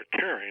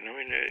authoritarian. I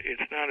mean,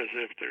 it's not as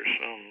if there's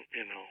some,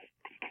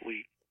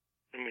 complete.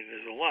 I mean,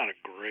 there's a lot of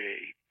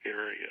gray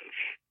areas.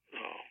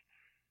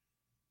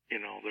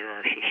 There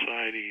are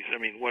societies. I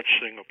mean, what's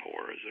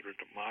Singapore? Is it a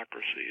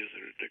democracy? Is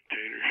it a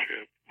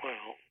dictatorship?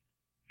 Well,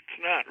 it's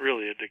not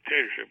really a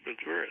dictatorship, but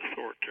it's a very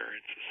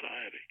authoritarian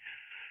society.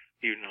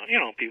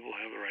 People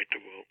have the right to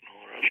vote and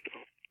all the rest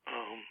of it.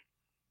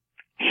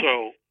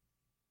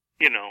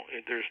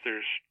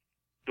 There's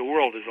the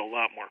world is a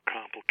lot more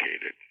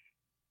complicated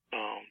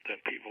than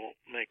people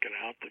make it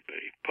out to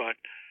be. But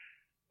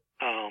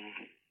I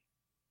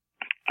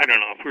don't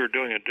know, if we were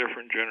doing a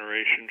different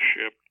generation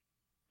ship,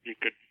 you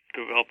could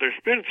develop. There's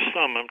been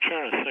some, I'm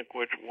trying to think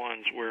which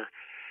ones, where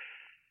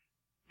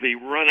the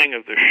running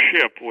of the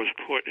ship was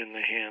put in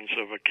the hands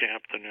of a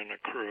captain and a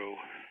crew,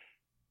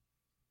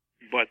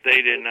 but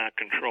they did not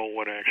control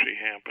what actually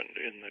happened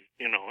in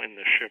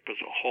the ship as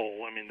a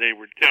whole. I mean, they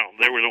were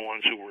the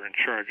ones who were in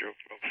charge of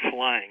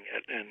flying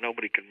it, and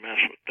nobody could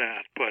mess with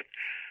that. But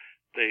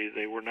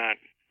they were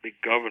not the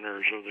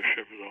governors of the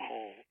ship as a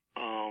whole.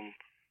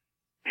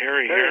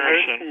 Harry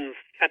Harrison's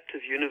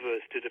Captive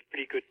Universe did a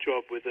pretty good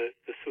job with the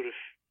sort of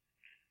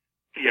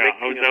that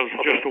was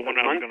just the one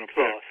I was going to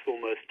pick.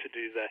 Almost to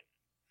do that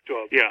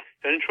job. Yeah.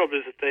 The only trouble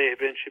is that they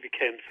eventually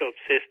became so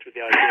obsessed with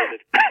the idea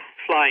that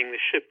flying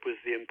the ship was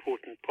the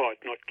important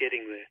part, not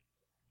getting there.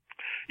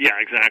 Yeah,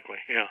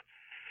 exactly. Yeah.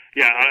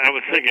 Yeah, I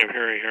was thinking of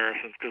Harry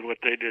Harrison, because what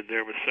they did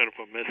there was set up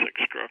a mythic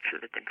structure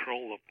to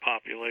control the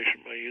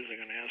population by using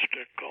an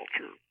Aztec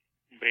culture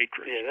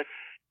matrix. Yeah, that's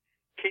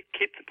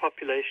keep the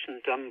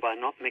population dumb by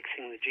not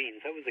mixing the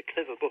genes. That was a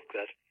clever book,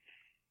 that.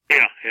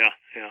 Yeah.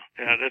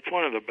 That's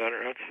one of the better.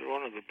 That's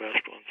one of the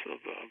best ones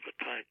of the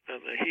type.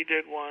 He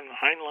did one.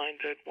 Heinlein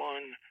did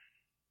one.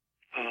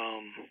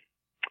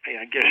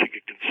 I guess you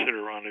could consider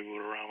Rendezvous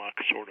with Rama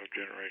a sort of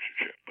generation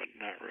ship, but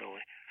not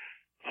really.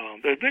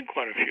 There's been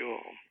quite a few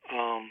of them.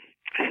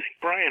 I think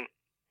Brian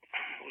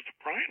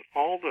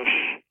Aldiss.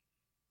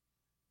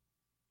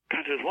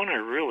 God, there's one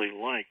I really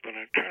like, but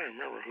I'm trying to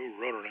remember who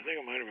wrote it. I think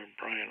it might have been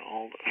Brian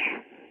Aldiss.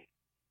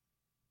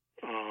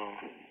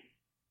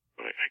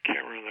 But I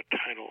can't remember the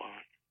title of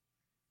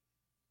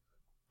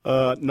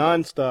it.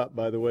 Nonstop,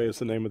 by the way, is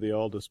the name of the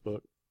Aldous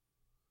book.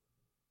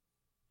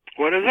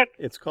 What is it?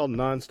 It's called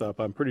Nonstop.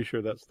 I'm pretty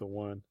sure that's the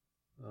one.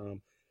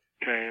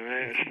 Okay,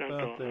 it's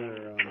not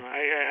the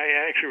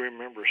I actually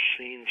remember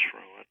scenes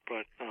from it,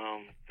 but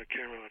I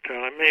can't remember the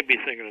title. I may be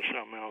thinking of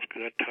something else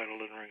because that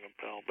title didn't ring a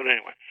bell. But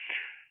anyway,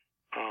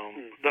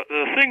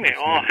 the thing they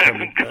all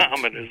have in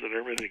common is that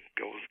everything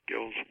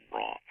goes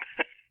wrong.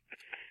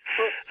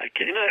 Well, I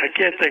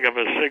can't think of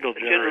a single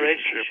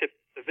generation ship.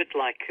 A bit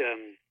like a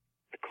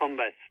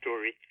combat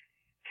story.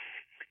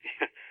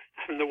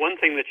 And the one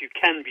thing that you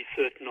can be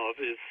certain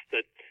of is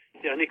that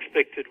the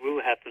unexpected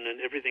will happen and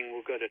everything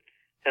will go to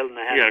hell in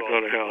a handball. Yeah, go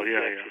to hell.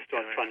 Yeah.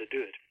 Start trying to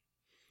do it.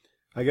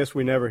 I guess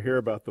we never hear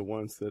about the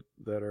ones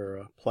that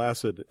are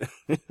placid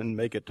and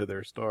make it to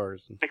their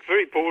stars. Like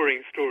very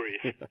boring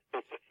stories.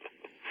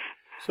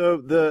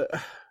 So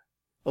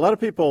a lot of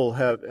people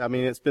have, I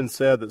mean, it's been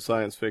said that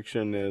science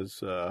fiction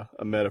is a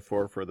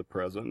metaphor for the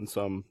present, and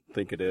some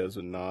think it is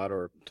and not,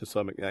 or to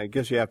some, I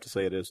guess you have to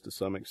say it is to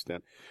some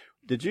extent.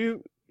 Did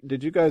you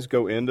guys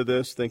go into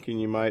this thinking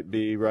you might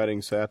be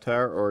writing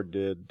satire, or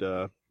did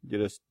you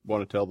just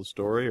want to tell the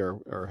story,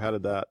 or how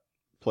did that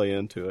play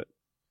into it?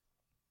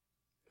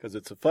 Because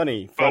it's a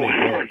funny book.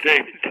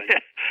 Dave,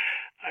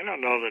 I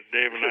don't know that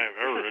Dave and I have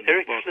ever written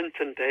a book. Flint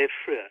and Dave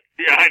Freer.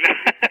 Yeah, I know.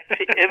 If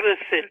he ever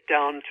sat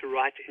down to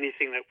write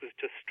anything that was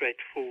just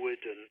straightforward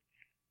and...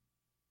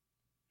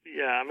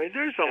 Yeah, I mean,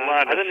 there's a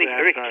lot of... I don't think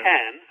Eric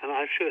can, and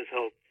I'm sure as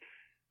hell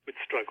would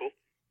struggle.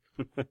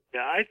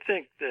 Yeah, I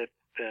think that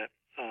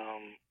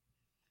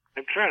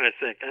I'm trying to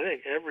think. I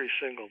think every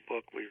single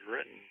book we've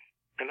written,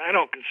 and I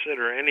don't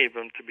consider any of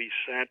them to be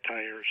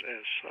satires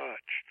as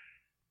such,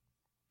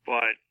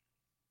 but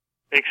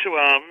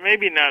well,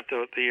 maybe not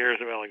the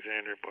Heirs of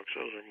Alexandria books.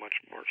 Those are much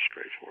more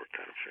straightforward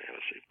kind of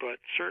fantasy.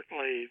 But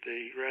certainly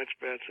the Rats,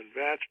 Bats, and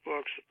Vats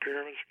books, the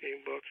Pyramid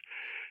Scheme books,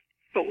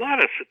 there's a lot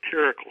of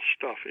satirical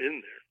stuff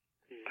in there.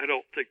 I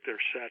don't think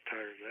they're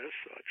satires as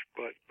such,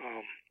 but...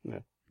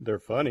 yeah,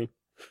 they're funny.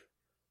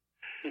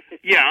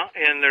 Yeah,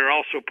 and they're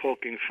also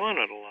poking fun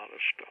at a lot of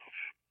stuff.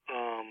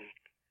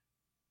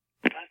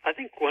 I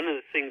think one of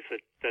the things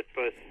that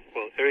both,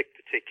 well, Eric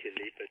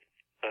particularly, but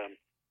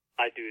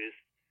I do is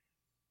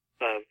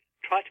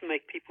try to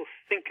make people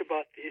think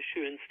about the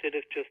issue instead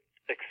of just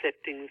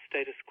accepting the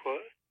status quo.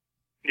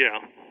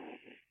 Yeah.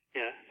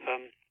 Yeah.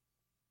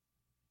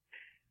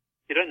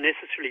 You don't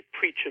necessarily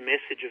preach a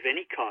message of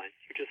any kind.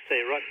 You just say,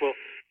 right, well,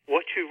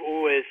 what you've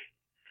always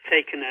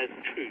taken as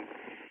true,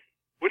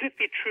 would it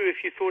be true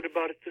if you thought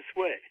about it this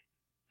way?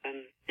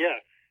 And,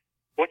 yeah,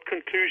 what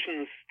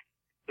conclusions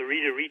the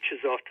reader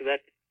reaches after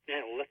that,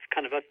 yeah, well, that's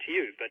kind of up to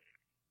you. But,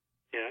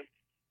 yeah,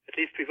 at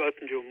least we've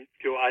opened your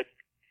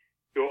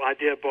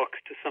idea box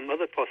to some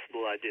other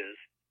possible ideas.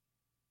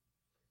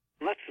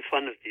 And that's the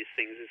fun of these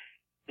things, is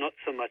not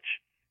so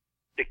much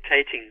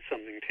dictating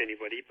something to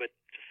anybody, but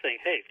just saying,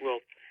 hey,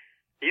 well,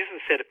 these are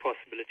a set of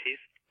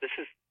possibilities. This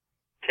is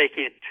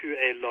taking it to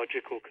a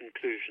logical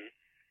conclusion.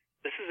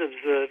 This is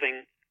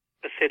observing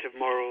a set of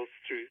morals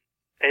through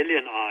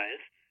alien eyes.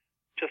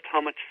 Just how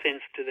much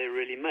sense do they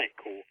really make?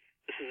 Or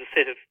this is a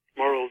set of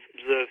morals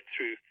observed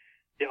through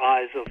the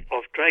eyes of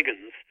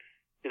dragons.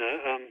 You know,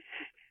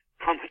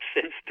 how much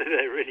sense do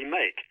they really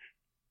make?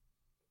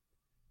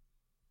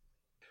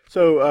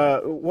 So,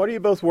 what are you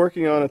both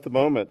working on at the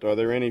moment? Are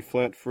there any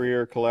Flint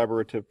Freer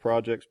collaborative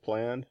projects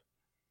planned?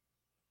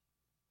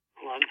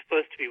 Well, I'm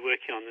supposed to be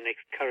working on the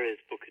next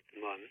Correia's book at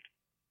the moment.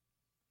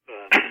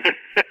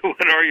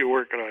 What are you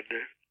working on,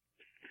 Dave?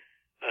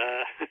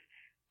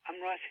 I'm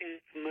writing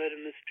a murder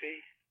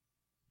mystery.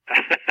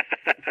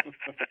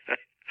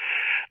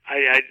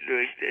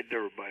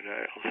 Never mind.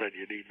 I'll send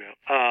you an email.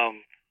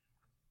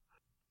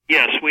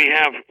 Yes, we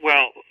have.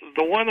 Well,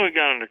 the one we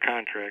got under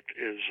contract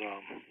is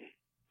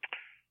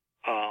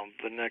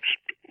the next.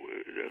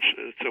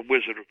 It's a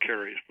Wizard of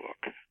Carey's book.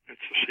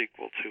 It's a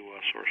sequel to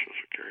Sorceress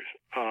of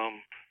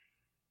Carey's.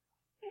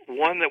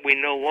 One that we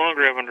no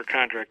longer have under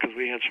contract because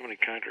we had so many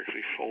contracts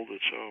we folded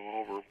some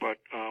over, but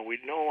we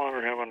no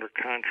longer have under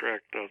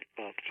contract a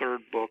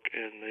third book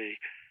in the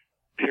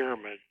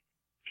Pyramid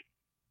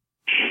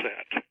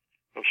set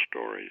of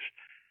stories.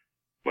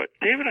 But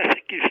David, I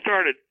think you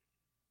started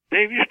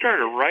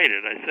to write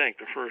it, I think,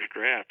 the first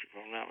draft, if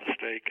I'm not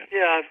mistaken.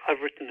 Yeah, I've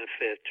written a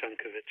fair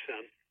chunk of it.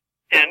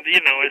 And,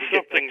 you know, it's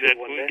something that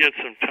when we get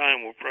some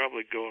time, we'll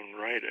probably go and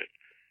write it.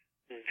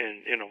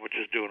 And, you know, we'll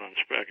just do it on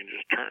spec and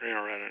just turn it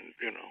around and,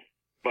 you know,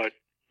 but,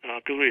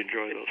 because we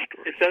enjoy those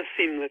stories. It does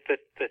seem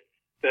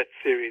that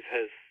series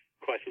has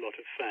quite a lot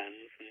of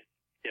fans, and,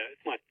 yeah,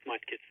 it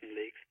might get some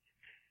leaks.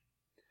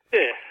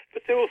 Yeah,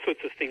 but there are all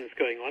sorts of things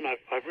going on.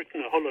 I've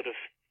written a whole lot of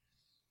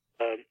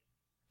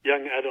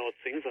young adult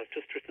things. I've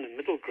just written a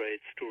middle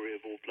grade story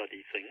of all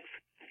bloody things.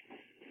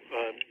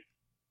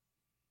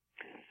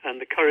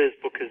 And the Correia's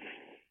book is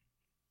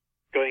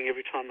going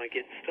every time I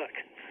get stuck.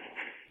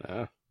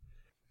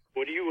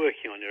 What are you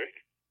working on,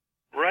 Eric?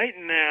 Right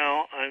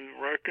now, I'm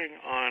working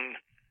on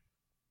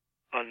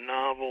a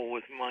novel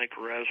with Mike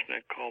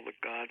Resnick called The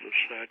Gods of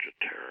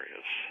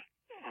Sagittarius,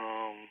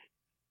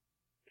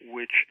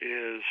 which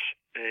is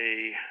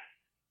a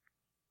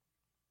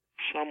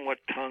somewhat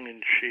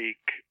tongue-in-cheek.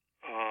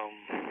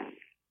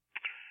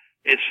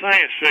 It's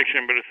science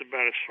fiction, but it's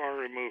about as far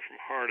removed from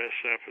hard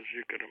SF as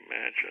you could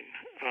imagine.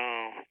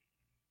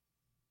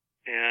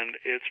 And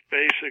it's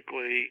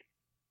basically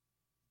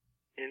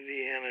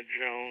Indiana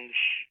Jones,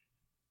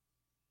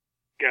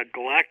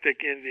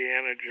 galactic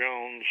Indiana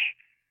Jones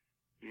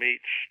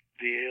meets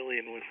the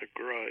alien with a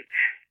grudge.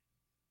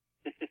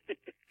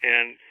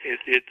 And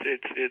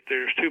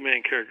there's two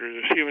main characters.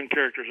 There's human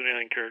characters and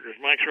alien characters.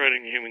 Mike's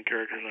writing the human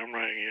characters, I'm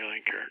writing the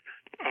alien character.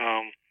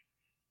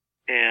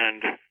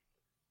 And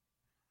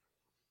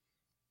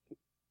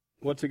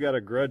what's he got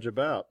a grudge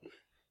about?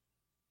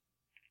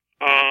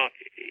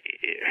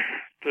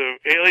 The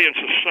alien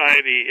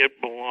society it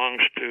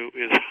belongs to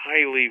is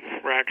highly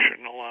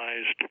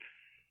fractionalized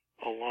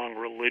along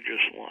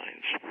religious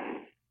lines.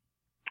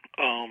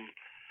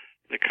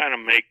 They kind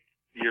of make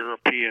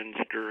Europeans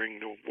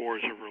during the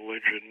wars of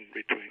religion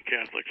between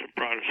Catholics and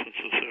Protestants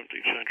in the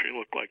 17th century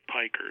look like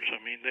pikers. I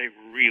mean, they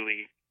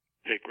really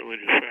take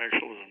religious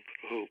factionalism to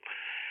the hoop.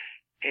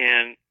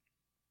 And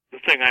the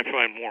thing I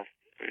find more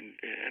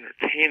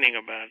entertaining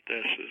about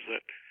this is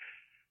that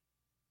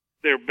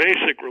their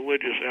basic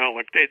religious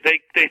outlook, they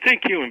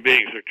think human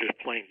beings are just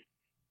plain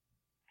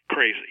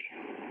crazy,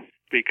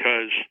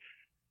 because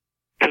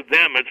to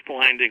them it's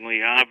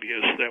blindingly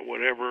obvious that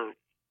whatever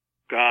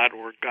God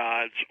or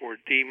gods or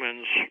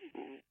demons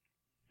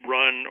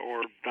run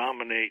or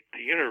dominate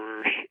the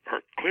universe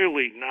are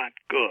clearly not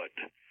good.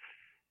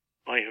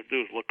 All you have to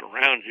do is look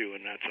around you,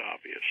 and that's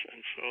obvious.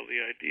 And so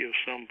the idea of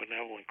some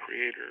benevolent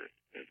creator,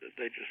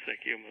 they just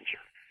think humans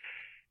are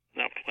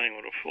not playing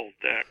with a full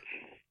deck.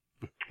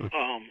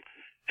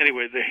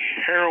 Anyway, the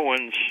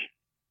heroine's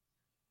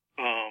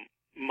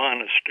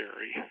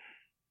monastery.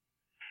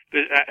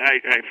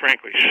 I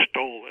frankly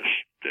stole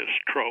this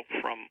trope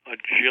from a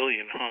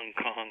jillion Hong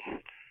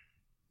Kong.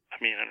 I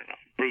mean, I don't know.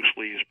 Bruce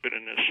Lee's been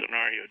in this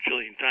scenario a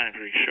jillion times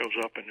where he shows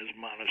up in his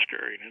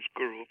monastery and his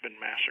guru have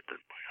been massacred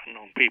by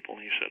unknown people,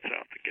 and he sets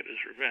out to get his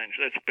revenge.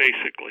 That's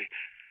basically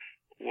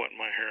what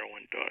my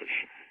heroine does.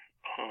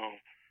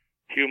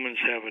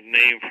 Humans have a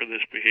name for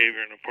this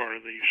behavior, and a part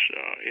of these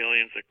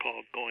aliens they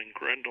call it going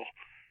Grendel.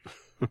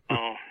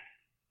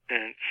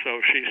 And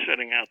so she's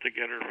setting out to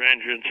get her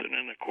vengeance, and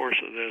in the course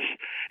of this,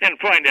 and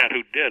find out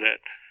who did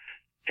it,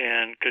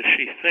 and because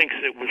she thinks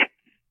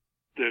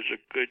there's a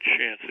good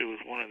chance it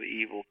was one of the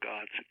evil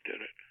gods who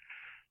did it.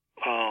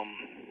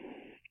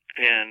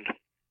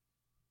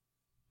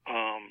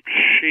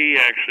 She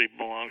actually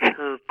belongs,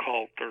 her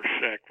cult or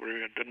sect or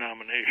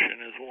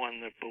denomination is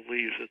one that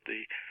believes that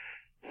the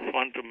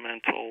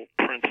fundamental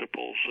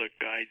principles that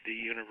guide the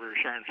universe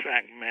are in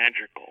fact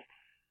magical,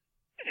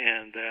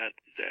 and that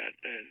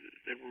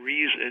the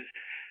reason,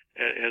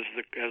 as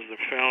the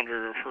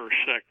founder of her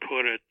sect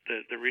put it,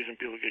 that the reason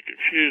people get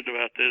confused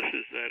about this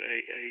is that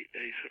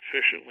a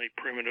sufficiently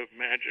primitive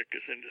magic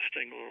is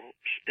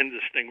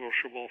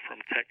indistinguishable from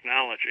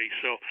technology.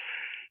 So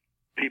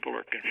people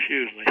are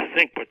confused and they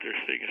think what they're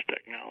seeing is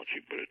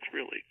technology, but it's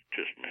really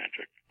just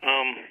magic.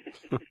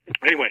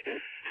 Anyway,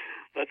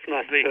 that's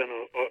not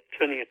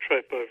turning a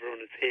trope over on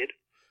its head.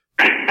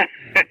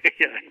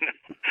 Yeah, I know.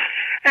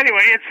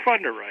 Anyway, it's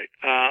fun to write,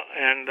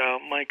 and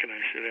Mike and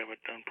I should have it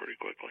done pretty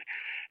quickly.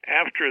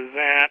 After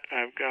that,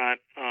 I've got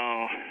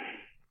a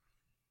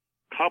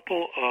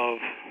couple of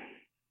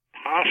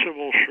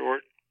possible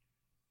short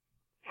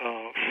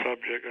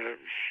subject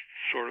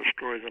sort of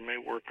stories I may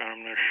work on.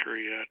 I'm not sure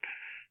yet.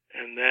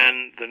 And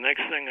then the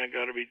next thing I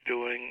got to be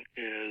doing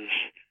is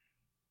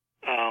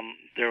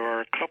there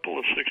are a couple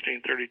of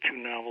 1632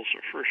 novels,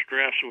 the first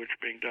drafts of which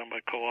are being done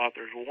by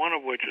co-authors, one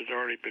of which has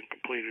already been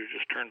completed,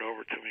 just turned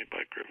over to me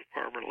by Griffith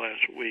Barber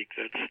last week.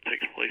 That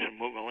takes place in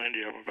Mughal,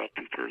 India. I'm about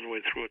 2/3 of the way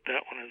through it.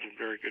 That one is in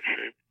very good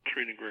shape. It's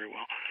reading very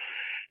well.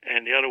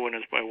 And the other one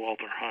is by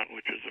Walter Hunt,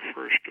 which is the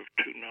first of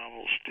two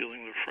novels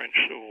dealing with the French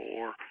Civil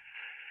War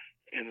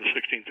in the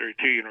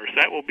 1632 universe.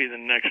 That will be the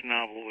next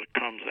novel that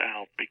comes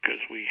out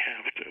because we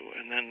have to.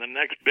 And then the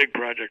next big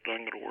project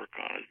I'm going to work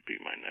on is be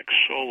my next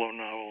solo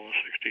novel in the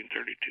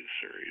 1632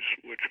 series,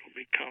 which will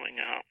be coming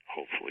out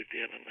hopefully at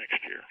the end of next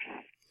year.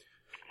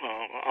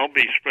 I'll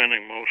be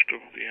spending most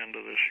of the end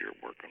of this year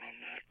working on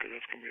that because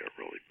that's going to be a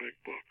really big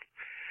book.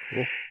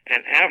 Cool.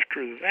 And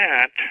after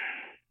that,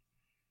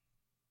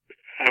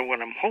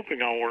 what I'm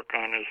hoping I'll work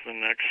on is the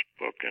next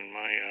book in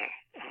my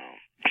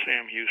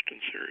Sam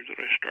Houston series that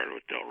I started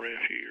with Del Rey a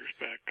few years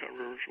back,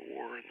 Rivers of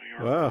War in the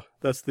Arcturus. Wow,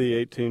 that's the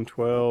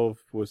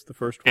 1812 was the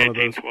first one of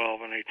those?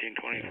 1812 and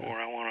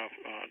 1824. Yeah.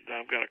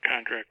 I've got a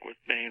contract with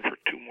Bain for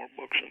 2 more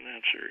books in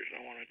that series.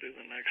 I want to do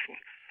the next one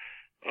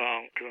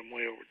because I'm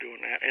way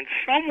overdoing that. And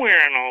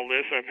somewhere in all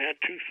this, I've had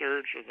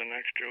 2/3 of the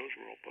next Joe's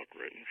World book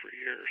written for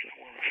years.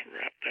 I want to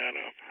wrap that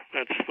up.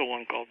 That's the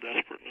one called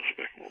Desperate and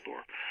Despicable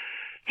Door.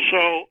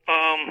 So,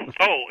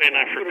 and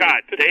I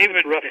forgot, Dave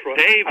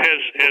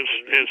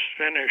has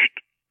finished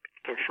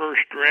the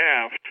first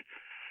draft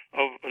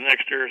of the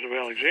next Heirs of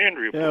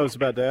Alexandria book. Yeah, I was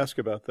about to ask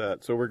about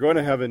that. So we're going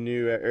to have a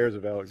new Heirs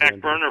of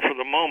Alexandria. Back burner for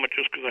the moment,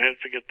 just because I have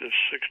to get this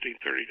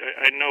 1630.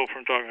 I know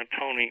from talking to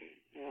Tony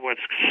what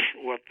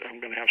I'm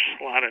going to have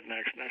slotted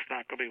next, and that's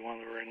not going to be one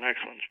of the very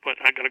next ones. But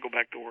I got to go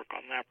back to work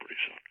on that pretty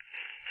soon,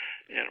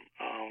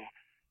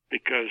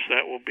 because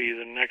that will be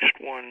the next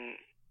one.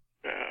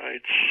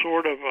 It's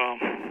sort of,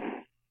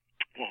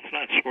 it's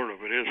not sort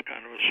of, it is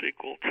kind of a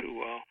sequel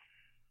to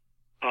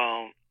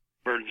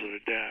Birds of the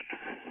Dead.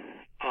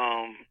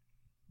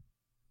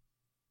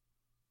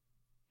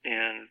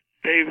 And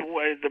Dave,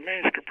 the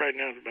manuscript right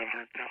now is about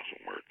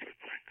 100,000 words, I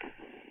think.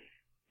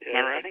 Yeah,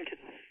 Am I right? I think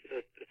it's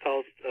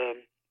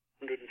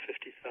 150,000,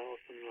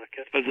 like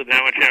it. Is it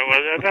that much? Yeah,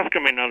 well, that's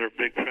going to be another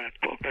big fat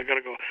book. I got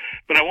to go.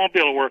 But I won't be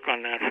able to work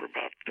on that for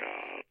about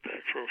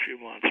for a few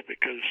months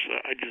because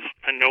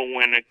I know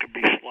when it could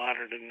be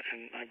slaughtered, and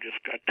I've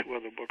just got 2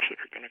 other books that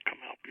are going to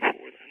come out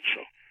before then.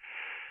 So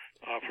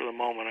for the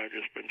moment I've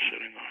just been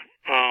sitting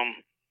on.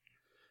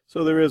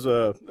 So there is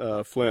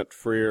a Flint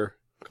Freer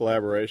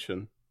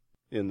collaboration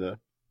in the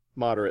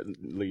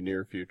moderately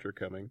near future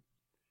coming.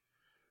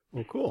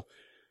 Well, cool.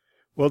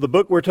 Well, the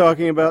book we're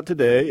talking about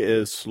today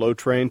is Slow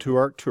Train to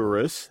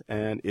Arcturus,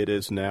 and it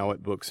is now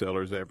at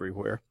booksellers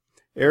everywhere.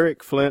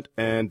 Eric, Flint,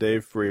 and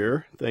Dave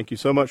Freer, thank you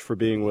so much for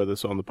being with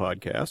us on the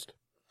podcast.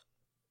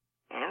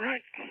 All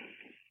right.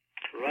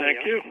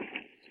 Thank you.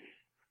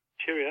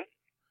 Cheerio.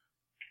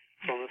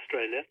 From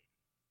Australia.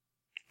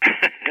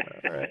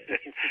 All right.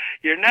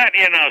 You're not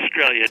in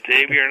Australia,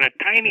 Dave. You're in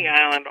a tiny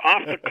island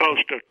off the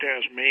coast of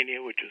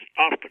Tasmania, which is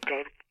off the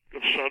coast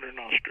of southern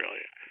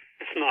Australia.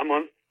 Listen, I'm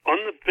on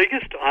the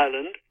biggest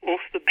island, off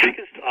the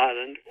biggest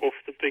island, off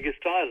the biggest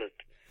island.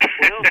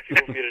 What else do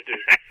you want me to do?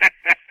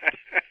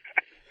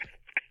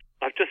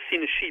 I've just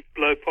seen a sheep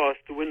blow past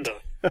the window.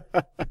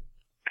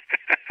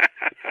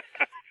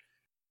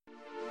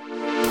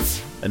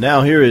 And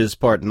now here is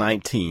part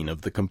 19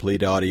 of the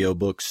complete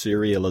audiobook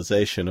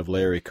serialization of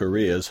Larry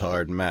Correia's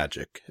Hard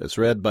Magic, as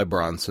read by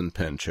Bronson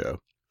Pinchot.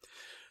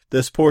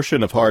 This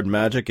portion of Hard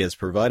Magic is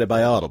provided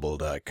by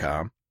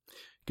Audible.com.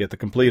 Get the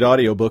complete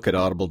audiobook at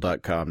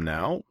Audible.com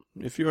now.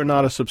 If you are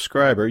not a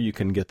subscriber, you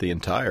can get the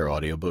entire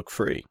audiobook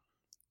free.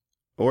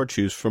 Or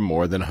choose from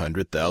more than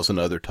 100,000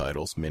 other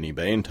titles, many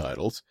Bane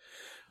titles,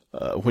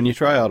 when you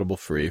try Audible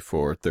free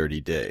for 30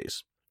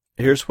 days.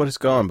 Here's what has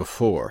gone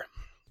before.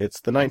 It's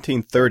the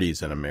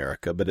 1930s in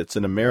America, but it's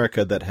an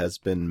America that has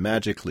been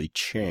magically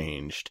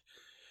changed.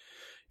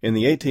 In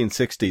the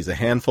 1860s, a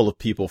handful of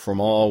people from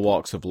all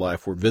walks of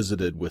life were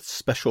visited with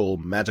special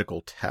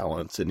magical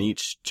talents, and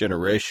each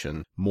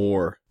generation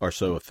more are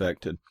so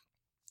affected.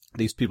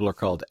 These people are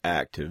called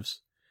actives.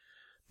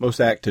 Most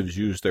actives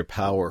use their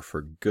power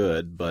for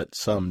good, but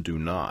some do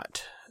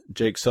not.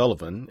 Jake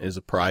Sullivan is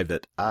a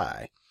private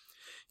eye.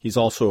 He's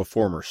also a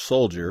former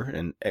soldier,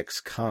 an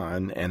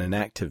ex-con, and an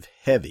active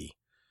heavy,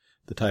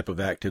 the type of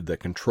active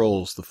that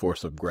controls the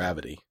force of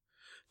gravity.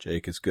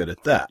 Jake is good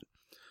at that.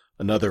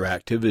 Another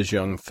active is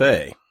young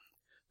Faye,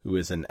 who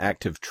is an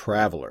active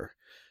traveler.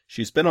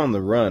 She's been on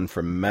the run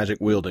from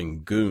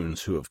magic-wielding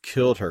goons who have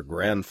killed her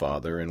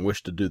grandfather and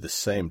wish to do the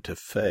same to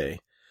Faye.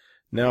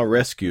 Now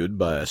rescued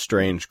by a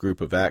strange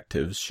group of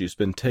actives, she's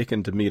been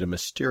taken to meet a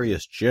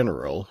mysterious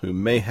general who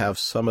may have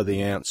some of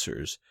the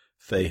answers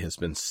Faye has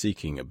been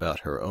seeking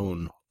about her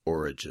own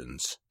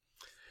origins.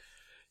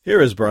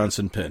 Here is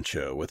Bronson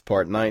Pinchot with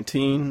Part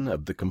 19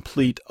 of the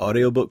complete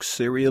audiobook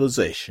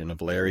serialization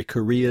of Larry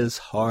Correia's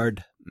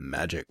Hard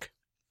Magic.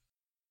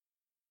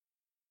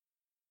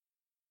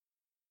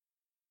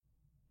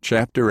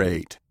 Chapter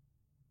 8.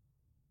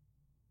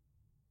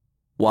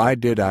 Why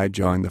did I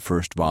join the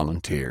First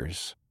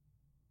Volunteers?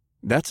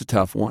 That's a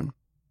tough one.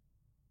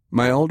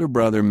 My older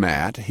brother,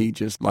 Matt, he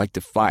just liked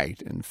to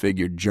fight and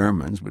figured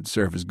Germans would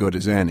serve as good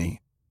as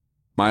any.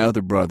 My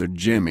other brother,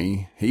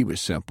 Jimmy, he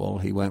was simple.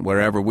 He went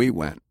wherever we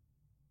went.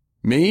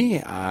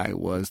 Me, I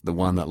was the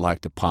one that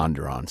liked to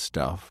ponder on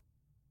stuff.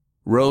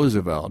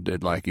 Roosevelt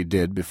did like he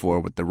did before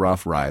with the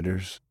Rough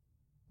Riders.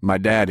 My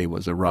daddy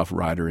was a Rough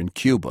Rider in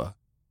Cuba.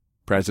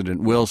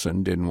 President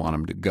Wilson didn't want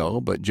him to go,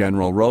 but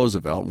General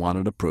Roosevelt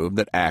wanted to prove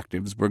that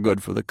actives were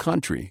good for the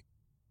country.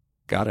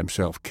 Got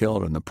himself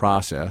killed in the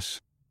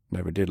process.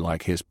 Never did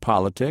like his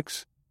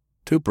politics.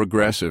 Too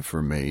progressive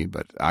for me,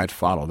 but I'd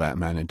follow that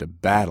man into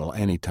battle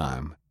any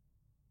time.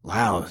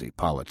 Lousy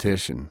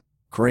politician.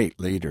 Great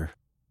leader.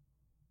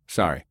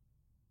 Sorry.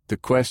 The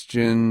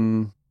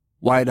question,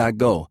 why'd I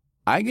go?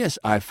 I guess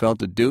I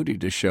felt a duty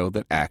to show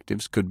that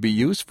actives could be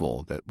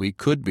useful, that we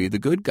could be the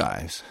good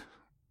guys.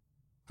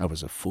 I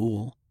was a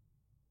fool.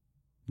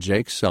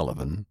 Jake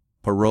Sullivan,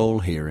 parole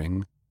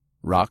hearing,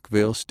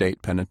 Rockville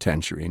State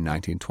Penitentiary,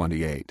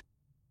 1928.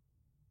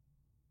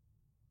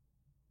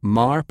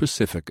 Mar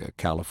Pacifica,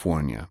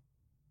 California.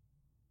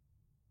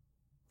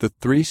 The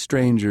three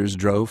strangers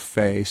drove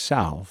Faye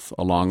south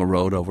along a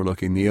road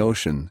overlooking the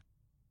ocean.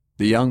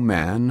 The young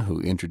man, who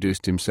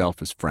introduced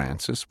himself as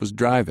Francis, was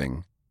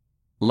driving.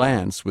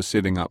 Lance was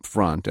sitting up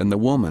front, and the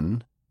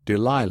woman,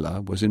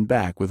 Delilah, was in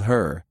back with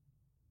her.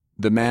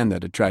 The man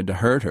that had tried to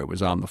hurt her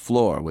was on the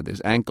floor with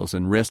his ankles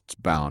and wrists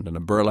bound and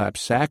a burlap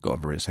sack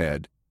over his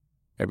head.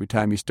 Every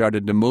time he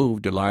started to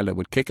move, Delilah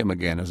would kick him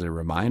again as a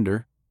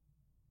reminder.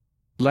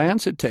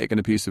 Lance had taken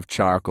a piece of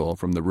charcoal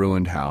from the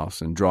ruined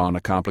house and drawn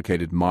a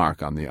complicated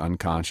mark on the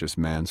unconscious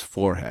man's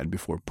forehead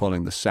before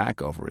pulling the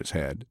sack over his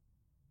head.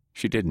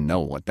 She didn't know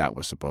what that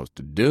was supposed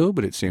to do,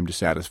 but it seemed to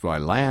satisfy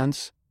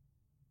Lance.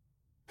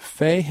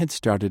 Faye had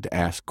started to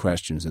ask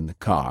questions in the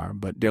car,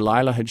 but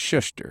Delilah had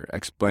shushed her,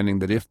 explaining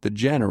that if the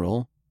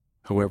general,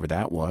 whoever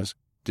that was,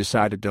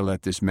 decided to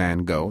let this man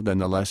go, then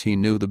the less he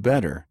knew, the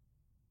better.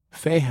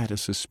 Faye had a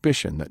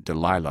suspicion that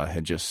Delilah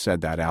had just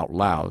said that out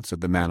loud so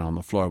the man on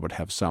the floor would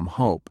have some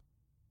hope,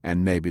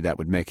 and maybe that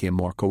would make him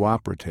more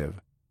cooperative.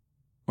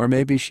 Or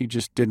maybe she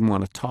just didn't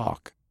want to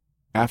talk.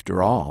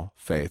 After all,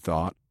 Faye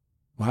thought,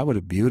 Why would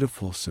a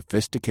beautiful,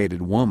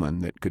 sophisticated woman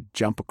that could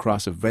jump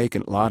across a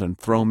vacant lot and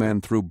throw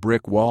men through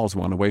brick walls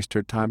want to waste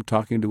her time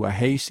talking to a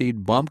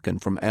hayseed bumpkin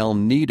from El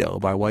Nido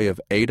by way of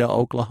Ada,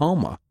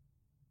 Oklahoma?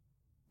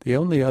 The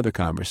only other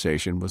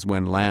conversation was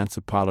when Lance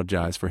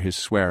apologized for his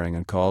swearing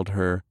and called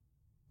her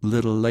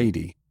little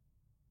lady.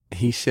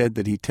 He said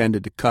that he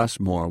tended to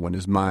cuss more when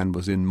his mind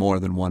was in more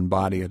than one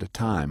body at a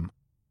time.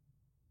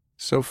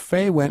 So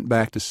Fay went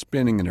back to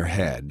spinning in her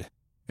head,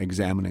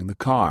 examining the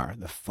car,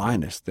 the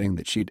finest thing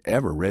that she'd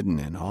ever ridden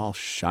in, all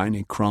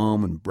shiny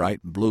chrome and bright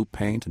blue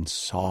paint and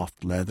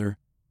soft leather,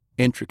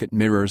 intricate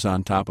mirrors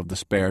on top of the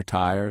spare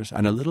tires,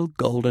 and a little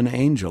golden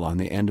angel on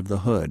the end of the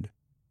hood.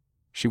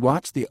 She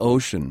watched the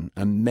ocean,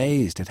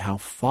 amazed at how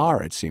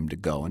far it seemed to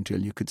go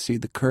until you could see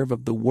the curve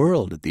of the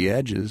world at the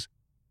edges,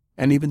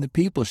 and even the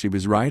people she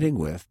was riding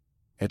with,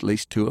 at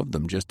least two of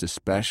them just as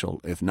special,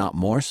 if not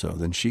more so,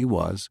 than she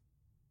was.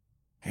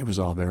 It was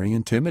all very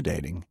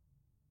intimidating.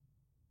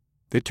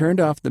 They turned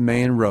off the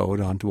main road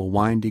onto a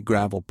windy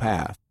gravel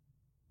path.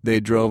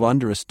 They drove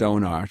under a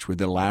stone arch with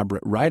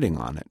elaborate writing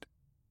on it.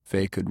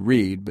 Fay could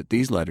read, but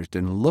these letters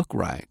didn't look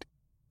right.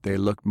 They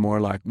looked more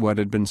like what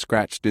had been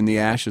scratched in the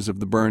ashes of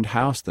the burned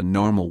house than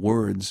normal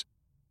words.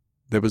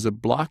 There was a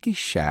blocky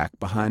shack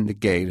behind the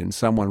gate, and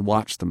someone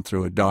watched them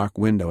through a dark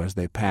window as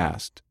they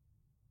passed.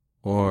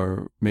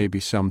 Or maybe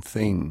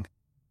something,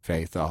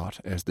 Fay thought,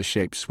 as the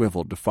shape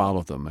swiveled to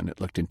follow them, and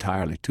it looked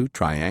entirely too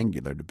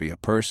triangular to be a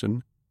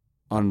person,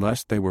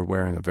 unless they were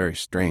wearing a very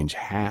strange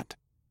hat.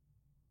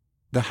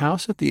 The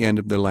house at the end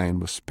of the lane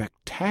was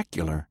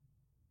spectacular.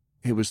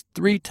 It was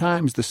 3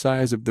 times the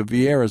size of the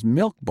Vieira's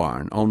milk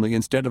barn, only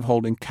instead of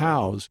holding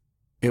cows,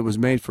 it was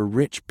made for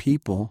rich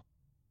people,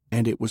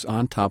 and it was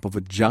on top of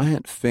a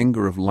giant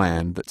finger of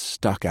land that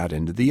stuck out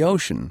into the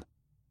ocean.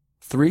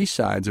 3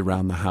 sides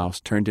around the house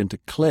turned into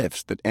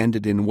cliffs that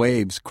ended in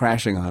waves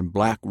crashing on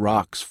black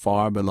rocks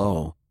far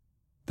below.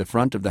 The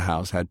front of the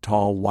house had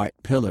tall white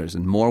pillars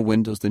and more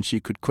windows than she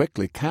could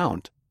quickly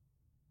count.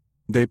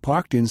 They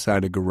parked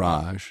inside a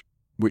garage,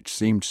 which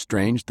seemed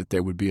strange that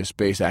there would be a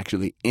space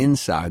actually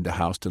inside the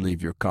house to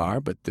leave your car,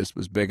 but this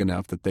was big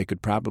enough that they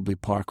could probably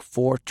park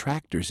 4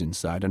 tractors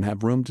inside and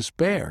have room to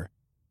spare.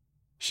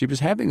 She was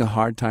having a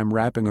hard time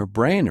wrapping her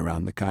brain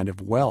around the kind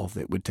of wealth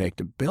it would take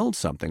to build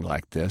something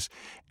like this,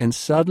 and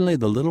suddenly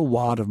the little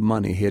wad of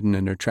money hidden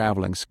in her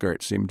traveling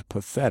skirt seemed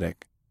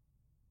pathetic.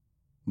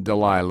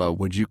 "Delilah,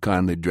 would you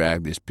kindly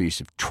drag this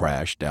piece of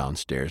trash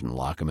downstairs and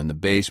lock him in the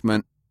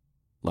basement?"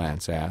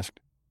 Lance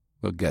asked.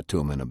 "We'll get to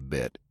him in a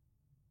bit."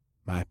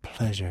 "My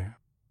pleasure."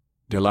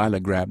 Delilah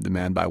grabbed the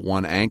man by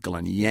one ankle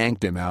and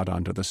yanked him out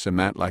onto the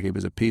cement like he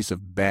was a piece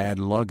of bad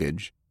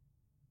luggage.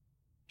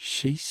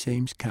 "She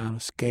seems kind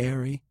of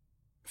scary,"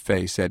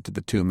 Fay said to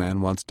the 2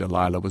 men once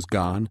Delilah was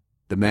gone,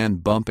 the man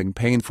bumping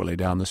painfully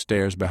down the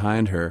stairs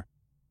behind her.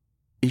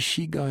 "Is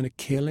she going to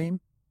kill him?"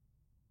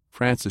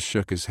 Francis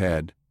shook his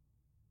head.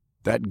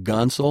 "That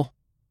Gunsel,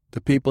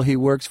 the people he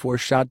works for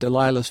shot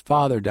Delilah's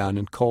father down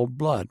in cold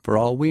blood. For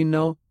all we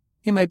know,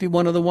 he might be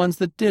one of the ones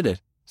that did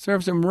it.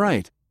 Serves him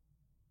right."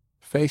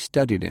 Fay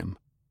studied him.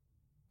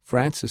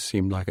 Francis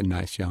seemed like a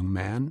nice young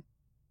man,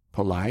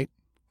 polite,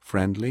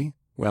 friendly,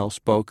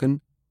 well-spoken.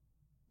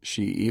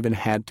 She even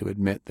had to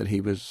admit that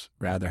he was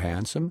rather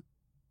handsome.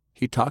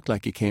 He talked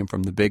like he came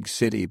from the big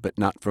city, but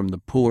not from the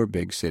poor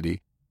big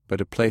city, but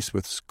a place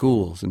with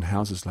schools and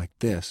houses like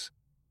this.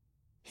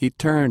 He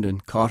turned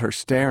and caught her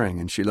staring,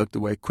 and she looked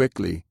away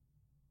quickly.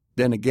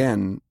 Then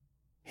again,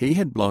 he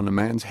had blown a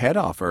man's head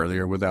off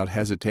earlier without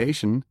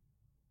hesitation.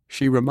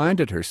 She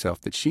reminded herself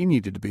that she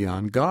needed to be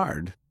on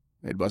guard.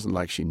 It wasn't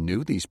like she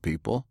knew these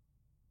people.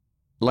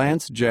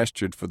 Lance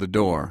gestured for the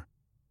door.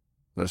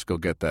 "Let's go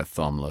get that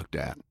thumb looked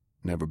at.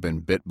 Never been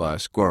bit by a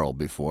squirrel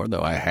before,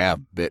 though I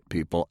have bit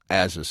people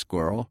as a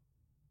squirrel.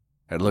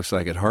 It looks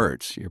like it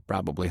hurts. You're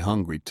probably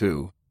hungry,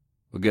 too.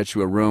 We'll get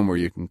you a room where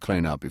you can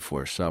clean up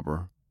before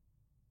supper."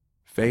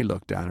 Fay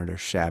looked down at her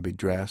shabby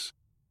dress.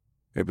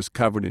 It was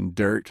covered in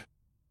dirt,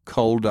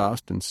 coal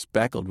dust, and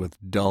speckled with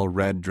dull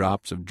red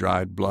drops of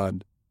dried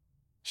blood.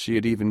 She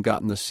had even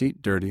gotten the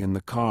seat dirty in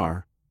the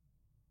car.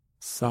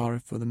 "Sorry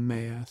for the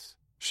mess,"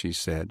 she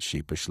said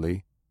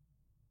sheepishly.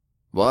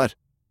 "What?"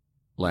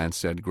 Lance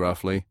said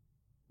gruffly.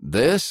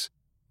 "This?"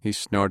 He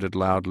snorted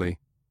loudly.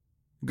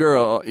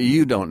 "Girl,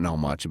 you don't know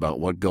much about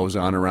what goes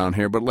on around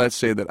here, but let's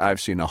say that I've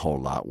seen a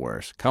whole lot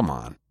worse. Come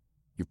on.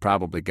 You've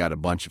probably got a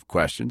bunch of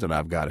questions, and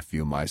I've got a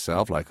few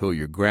myself, like who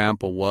your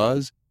grandpa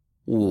was,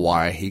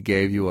 why he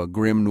gave you a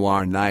Grim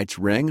Noir knight's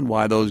ring, and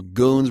why those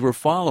goons were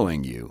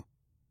following you."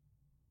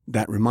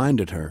 That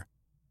reminded her.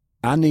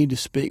 "I need to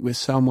speak with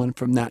someone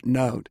from that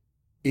note.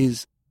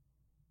 Is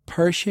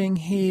Pershing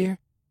here?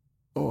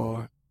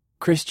 Or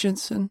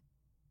Christensen?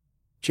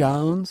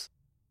 Jones?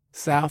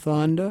 South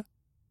Under?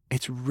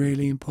 It's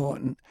really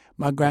important.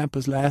 My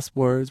grandpa's last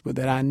words were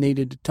that I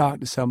needed to talk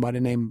to somebody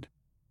named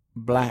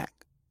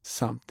Black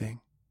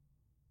something."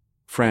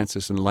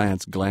 Francis and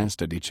Lance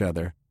glanced at each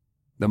other.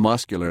 The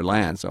muscular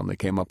Lance only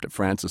came up to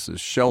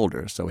Francis's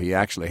shoulder, so he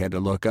actually had to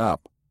look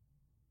up.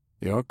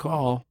 "Your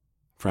call,"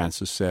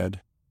 Francis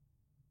said.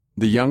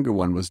 The younger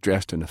one was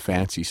dressed in a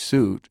fancy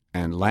suit,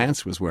 and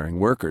Lance was wearing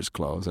worker's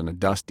clothes and a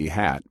dusty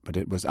hat, but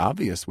it was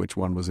obvious which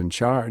one was in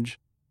charge.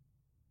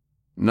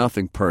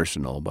 "Nothing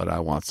personal, but I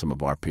want some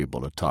of our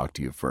people to talk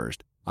to you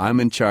first. I'm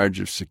in charge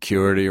of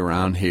security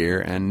around here,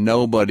 and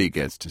nobody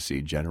gets to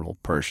see General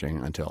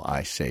Pershing until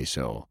I say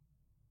so."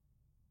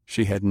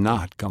 She had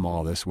not come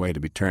all this way to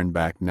be turned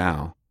back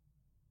now.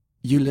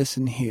 "You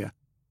listen here.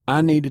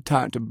 I need to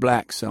talk to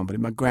Black somebody.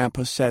 My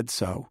grandpa said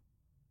so."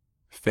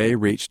 Fay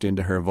reached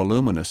into her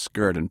voluminous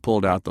skirt and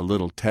pulled out the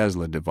little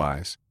Tesla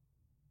device.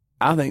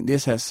 "I think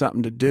this has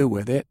something to do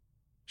with it."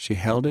 She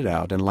held it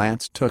out, and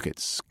Lance took it,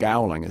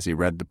 scowling as he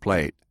read the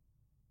plate.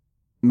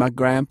 "My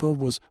grandpa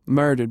was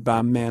murdered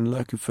by men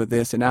looking for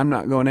this, and I'm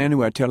not going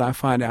anywhere till I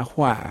find out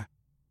why."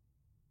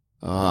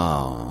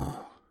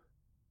 "Oh,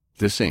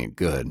 this ain't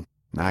good.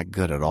 Not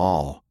good at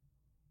all."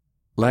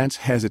 Lance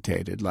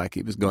hesitated like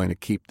he was going to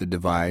keep the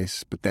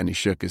device, but then he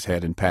shook his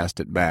head and passed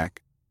it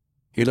back.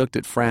 He looked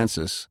at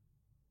Frances.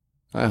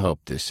 "I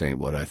hope this ain't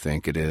what I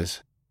think it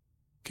is.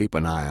 Keep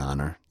an eye on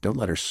her. Don't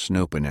let her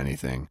snoop in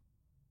anything."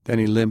 Then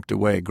he limped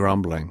away,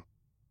 grumbling.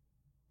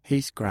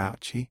 "He's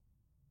grouchy,"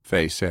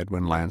 Fay said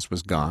when Lance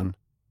was gone.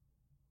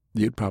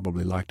 "You'd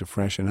probably like to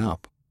freshen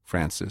up,"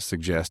 Frances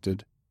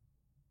suggested.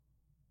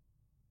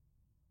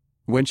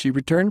 When she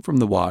returned from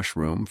the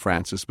washroom,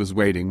 Frances was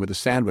waiting with a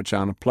sandwich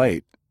on a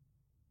plate.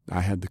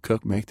 "I had the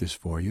cook make this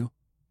for you,"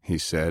 he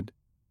said.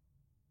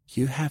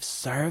 "You have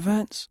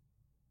servants?"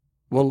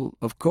 "Well,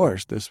 of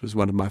course, this was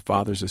one of my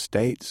father's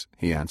estates,"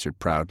 he answered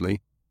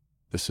proudly.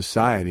 "The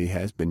society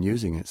has been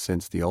using it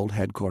since the old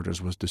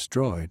headquarters was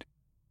destroyed."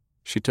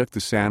 She took the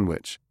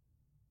sandwich.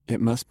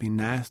 "It must be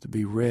nice to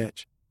be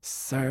rich.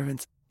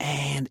 Servants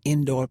and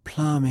indoor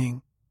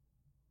plumbing."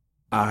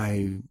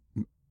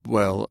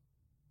 Well,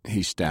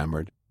 he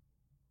stammered.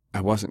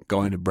 "I wasn't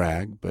going to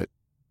brag, but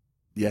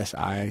yes,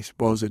 I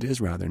suppose it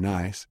is rather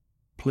nice.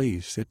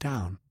 Please sit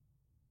down."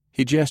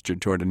 He gestured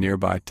toward a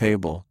nearby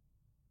table.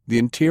 The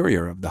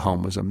interior of the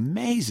home was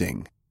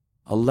amazing.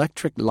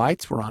 Electric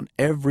lights were on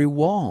every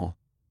wall.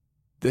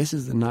 "This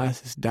is the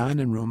nicest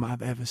dining room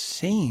I've ever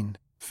seen,"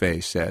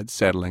 Fay said,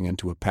 settling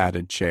into a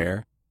padded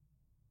chair.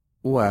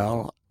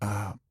 "Well,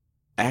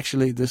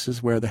 actually, this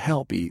is where the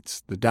help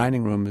eats. The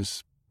dining room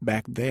is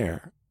back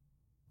there."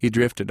 He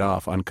drifted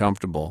off,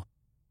 uncomfortable.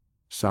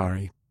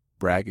 "Sorry,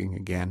 bragging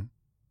again."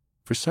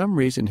 For some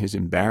reason, his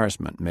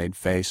embarrassment made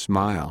Fay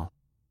smile.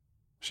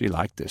 She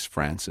liked this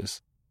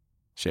Frances.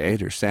 She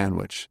ate her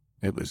sandwich.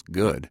 It was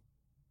good.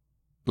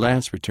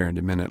 Lance returned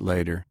a minute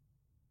later.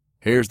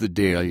 "Here's the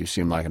deal. You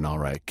seem like an all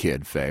right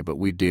kid, Fay, but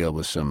we deal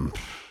with some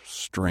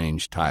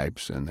strange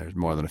types, and there's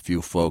more than a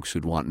few folks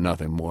who'd want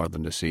nothing more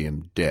than to see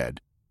him dead.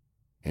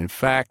 In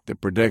fact, the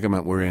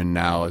predicament we're in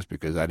now is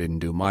because I didn't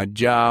do my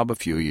job a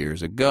few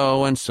years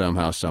ago, and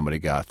somehow somebody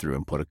got through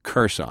and put a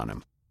curse on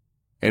him.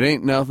 It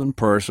ain't nothing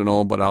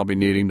personal, but I'll be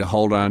needing to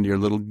hold on to your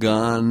little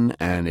gun,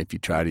 and if you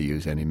try to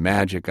use any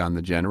magic on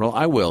the General,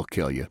 I will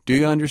kill you. Do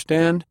you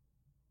understand?"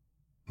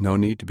 "No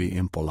need to be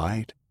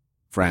impolite,"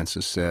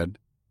 Frances said.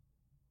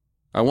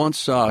 "I once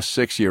saw a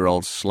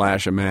 6-year-old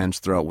slash a man's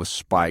throat with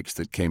spikes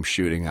that came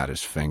shooting out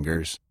his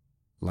fingers,"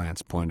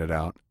 Lance pointed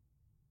out.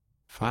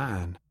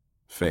 "Fine,"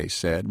 Fay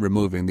said,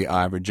 removing the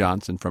Ivor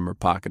Johnson from her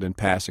pocket and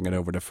passing it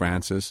over to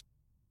Frances.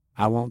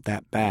 "I want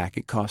that back.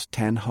 It cost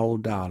 $10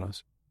 whole.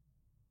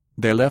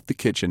 They left the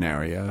kitchen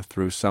area,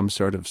 through some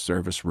sort of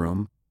service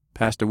room,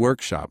 past a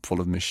workshop full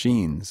of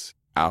machines,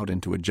 out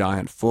into a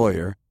giant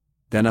foyer,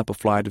 then up a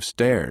flight of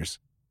stairs.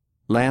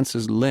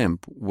 Lance's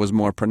limp was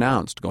more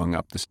pronounced going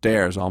up the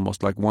stairs,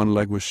 almost like one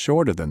leg was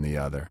shorter than the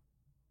other.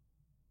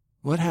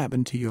 "What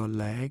happened to your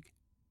leg?"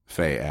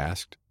 Fay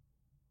asked.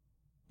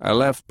 "I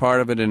left part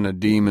of it in a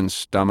demon's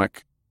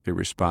stomach," he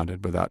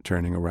responded without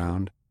turning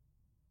around.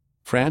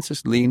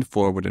 Frances leaned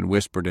forward and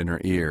whispered in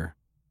her ear,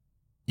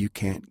 "You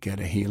can't get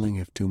a healing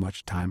if too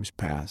much time's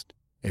passed.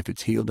 If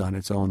it's healed on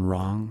its own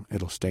wrong,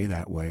 it'll stay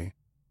that way.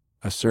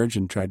 A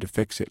surgeon tried to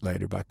fix it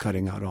later by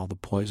cutting out all the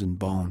poison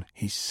bone.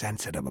 He's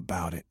sensitive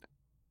about it."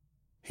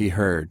 He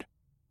heard,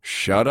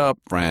 "Shut up,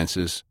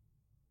 Frances."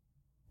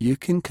 "You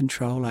can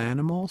control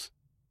animals?"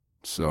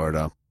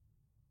 "Sorta."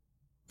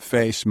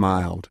 Fay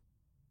smiled.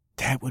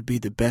 "That would be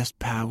the best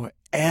power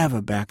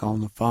ever back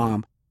on the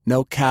farm.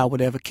 No cow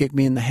would ever kick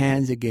me in the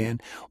hands again.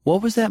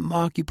 What was that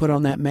mark you put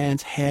on that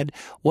man's head?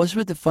 What's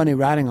with the funny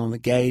writing on the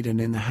gate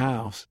and in the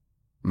house?"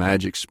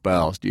 "Magic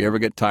spells. Do you ever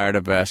get tired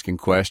of asking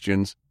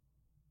questions?"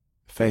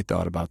 Fay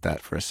thought about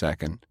that for a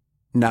second.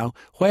 "No.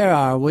 Where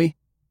are we?"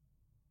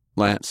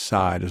 Lance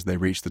sighed as they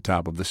reached the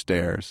top of the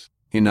stairs.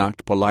 He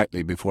knocked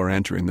politely before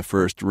entering the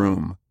first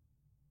room.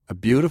 A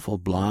beautiful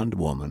blonde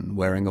woman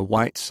wearing a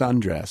white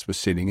sundress was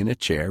sitting in a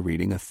chair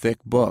reading a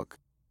thick book.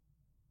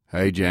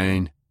 "Hey,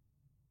 Jane."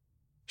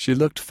 She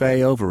looked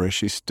Fay over as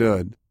she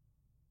stood.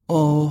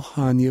 "Oh,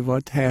 honey,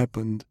 what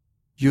happened?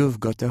 You've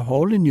got a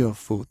hole in your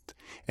foot,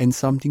 and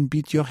something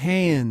bit your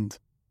hand.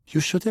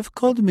 You should have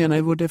called me, and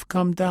I would have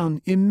come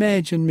down.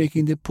 Imagine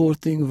making the poor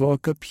thing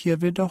walk up here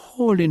with a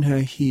hole in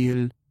her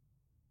heel."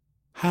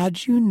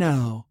 "How'd you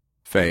know?"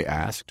 Fay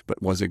asked,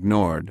 but was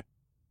ignored.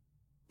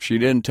 She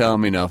didn't tell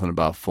me nothing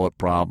about foot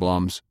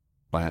problems,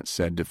 Lance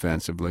said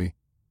defensively.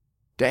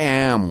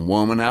 Damn,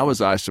 woman, how was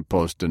I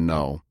supposed to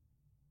know?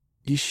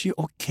 Is she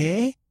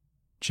okay?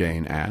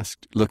 Jane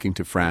asked, looking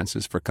to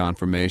Frances for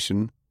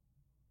confirmation.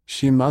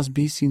 She must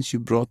be since you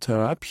brought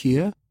her up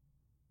here.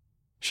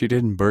 She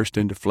didn't burst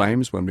into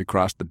flames when we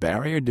crossed the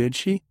barrier, did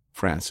she?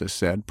 Frances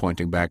said,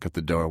 pointing back at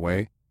the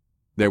doorway.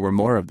 There were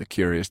more of the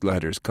curious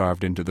letters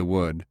carved into the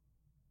wood.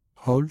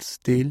 Hold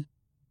still,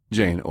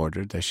 Jane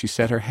ordered as she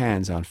set her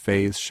hands on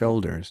Faye's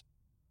shoulders.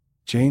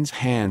 Jane's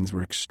hands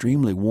were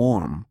extremely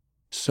warm,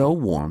 so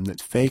warm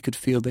that Faye could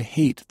feel the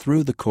heat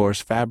through the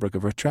coarse fabric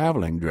of her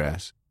traveling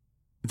dress.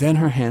 Then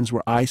her hands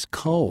were ice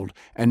cold,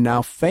 and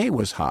now Faye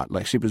was hot,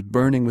 like she was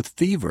burning with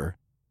fever.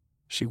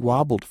 She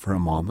wobbled for a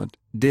moment,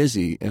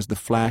 dizzy as the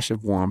flash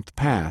of warmth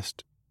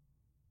passed.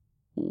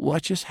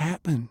 What just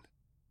happened?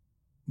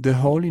 The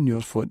hole in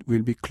your foot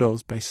will be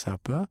closed by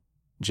supper,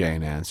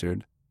 Jane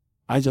answered.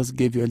 I just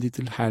gave you a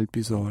little help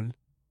is all.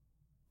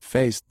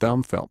 Faye's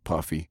thumb felt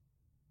puffy.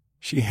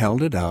 She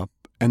held it up,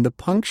 and the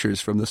punctures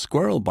from the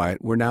squirrel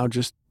bite were now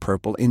just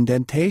purple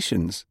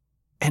indentations.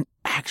 An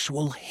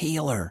actual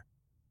healer.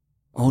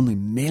 Only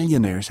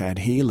millionaires had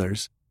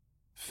healers.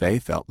 Faye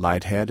felt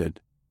lightheaded.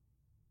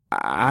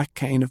 I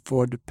can't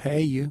afford to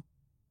pay you.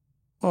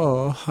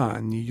 Oh,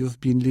 honey,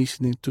 you've been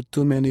listening to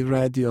too many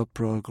radio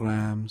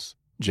programs.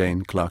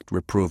 Jane clucked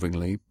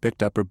reprovingly,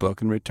 picked up her book,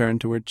 and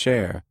returned to her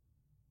chair.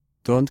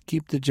 Don't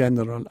keep the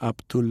general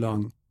up too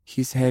long.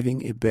 He's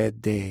having a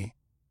bad day.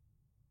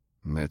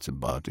 It's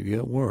about to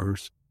get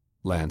worse,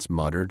 Lance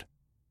muttered.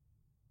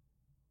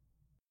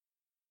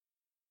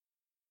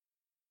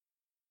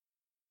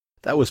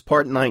 That was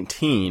part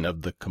 19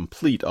 of the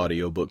complete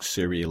audiobook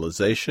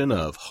serialization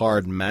of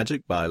Hard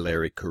Magic by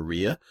Larry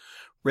Correia,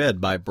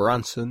 read by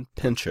Bronson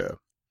Pinchot.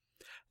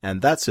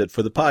 And that's it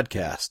for the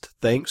podcast.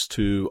 Thanks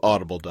to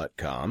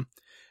Audible.com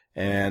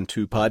and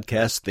to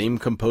podcast theme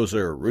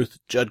composer Ruth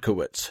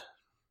Judkowitz.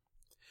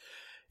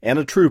 And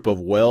a troop of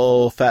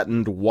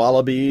well-fattened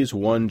wallabies,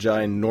 one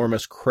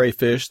ginormous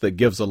crayfish that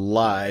gives a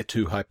lie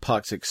to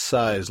hypoxic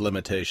size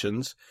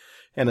limitations,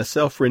 and a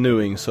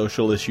self-renewing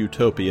socialist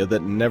utopia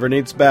that never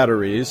needs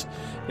batteries,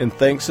 in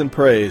thanks and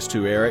praise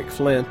to Eric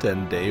Flint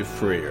and Dave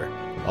Freer,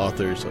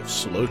 authors of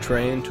Slow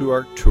Train to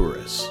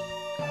Arcturus.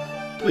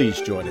 Please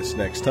join us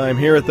next time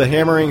here at the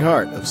hammering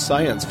heart of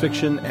science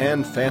fiction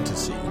and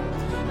fantasy,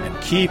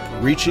 and keep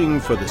reaching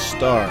for the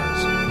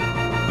stars.